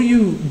before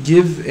you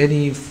give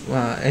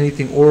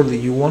anything orally,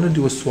 you want to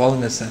do a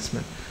swallowing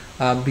assessment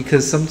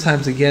because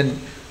sometimes, again,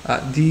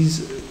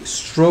 these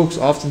strokes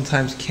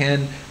oftentimes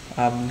can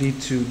lead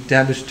to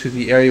damage to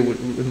the area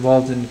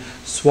involved in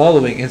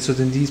swallowing, and so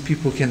then these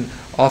people can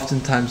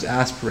oftentimes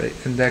aspirate,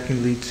 and that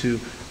can lead to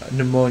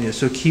pneumonia.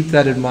 So keep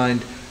that in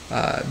mind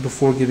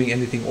before giving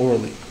anything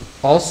orally.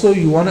 Also,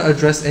 you want to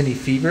address any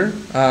fever.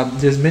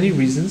 There's many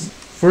reasons.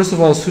 First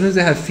of all, as soon as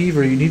they have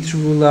fever, you need to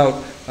rule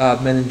out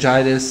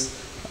meningitis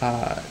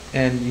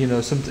and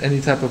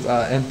any type of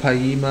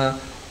empyema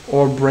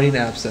or brain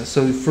abscess.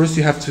 So first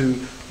you have to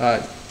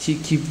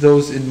keep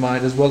those in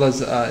mind, as well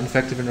as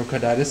infective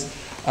endocarditis.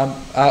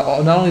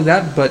 Not only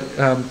that, but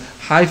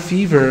high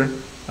fever,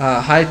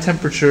 high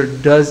temperature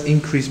does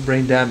increase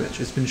brain damage.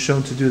 It's been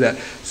shown to do that.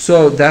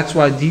 So that's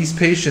why these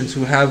patients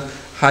who have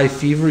high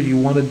fever, you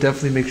want to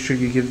definitely make sure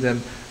you give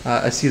them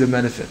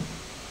acetaminophen.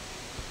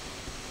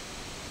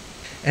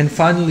 And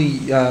finally,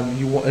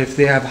 if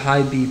they have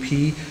high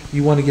BP,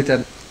 you want to get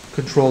that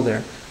control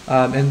there.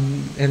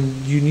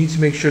 And you need to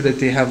make sure that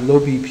they have low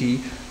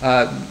BP,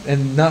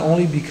 and not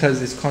only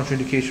because it's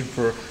contraindication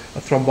for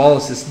a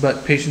thrombolysis,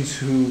 but patients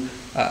who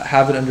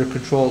have it under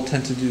control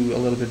tend to do a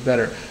little bit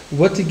better.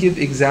 What to give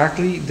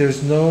exactly,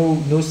 there's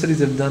no studies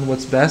that have done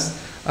what's best,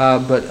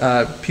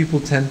 but people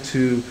tend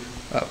to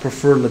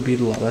prefer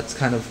labetalol. That's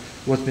kind of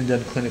what's been done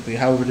clinically.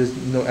 However, there's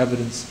no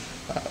evidence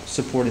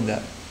supporting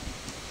that.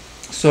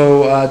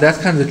 So that's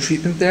kind of the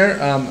treatment there.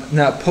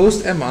 Now,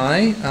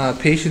 post-MI,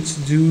 patients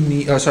do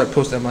need,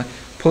 post-MI,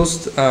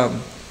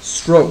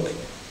 post-stroke,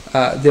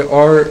 there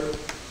are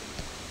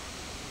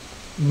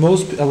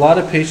a lot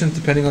of patients,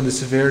 depending on the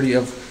severity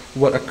of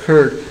what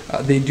occurred,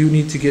 they do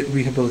need to get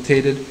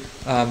rehabilitated,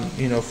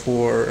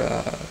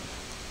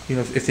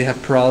 if they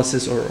have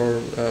paralysis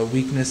or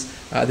weakness,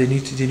 they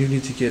do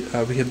need to get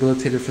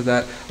rehabilitated for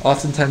that.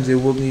 Oftentimes they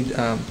will need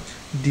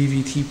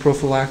DVT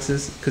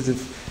prophylaxis, because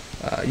if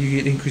you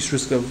get increased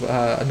risk of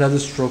another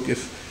stroke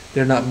if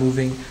they're not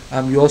moving.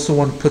 You also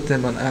want to put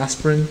them on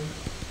aspirin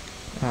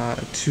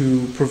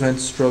to prevent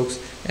strokes,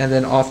 and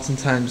then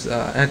oftentimes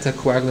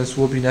anticoagulants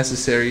will be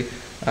necessary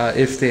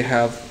if they're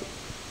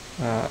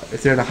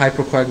in a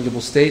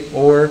hypercoagulable state,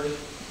 or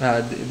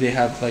they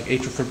have like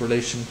atrial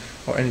fibrillation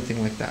or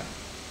anything like that.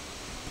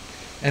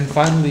 And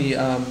finally,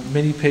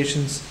 many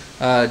patients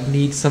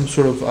need some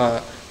sort of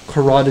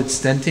carotid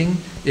stenting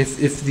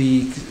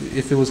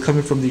if it was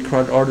coming from the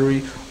carotid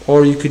artery,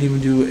 or you could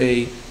even do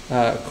a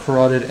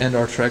carotid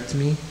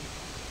endarterectomy,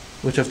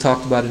 which I've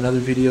talked about in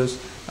other videos.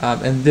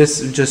 And this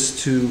is just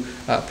to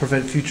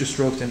prevent future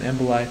strokes and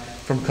emboli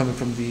from coming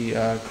from the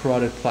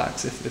carotid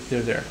plaques if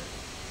they're there.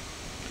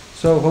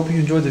 So hope you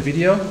enjoyed the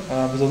video.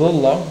 It was a little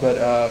long, but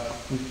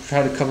we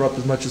tried to cover up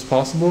as much as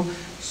possible.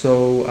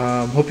 So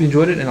hope you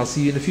enjoyed it, and I'll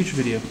see you in a future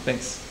video.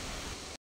 Thanks.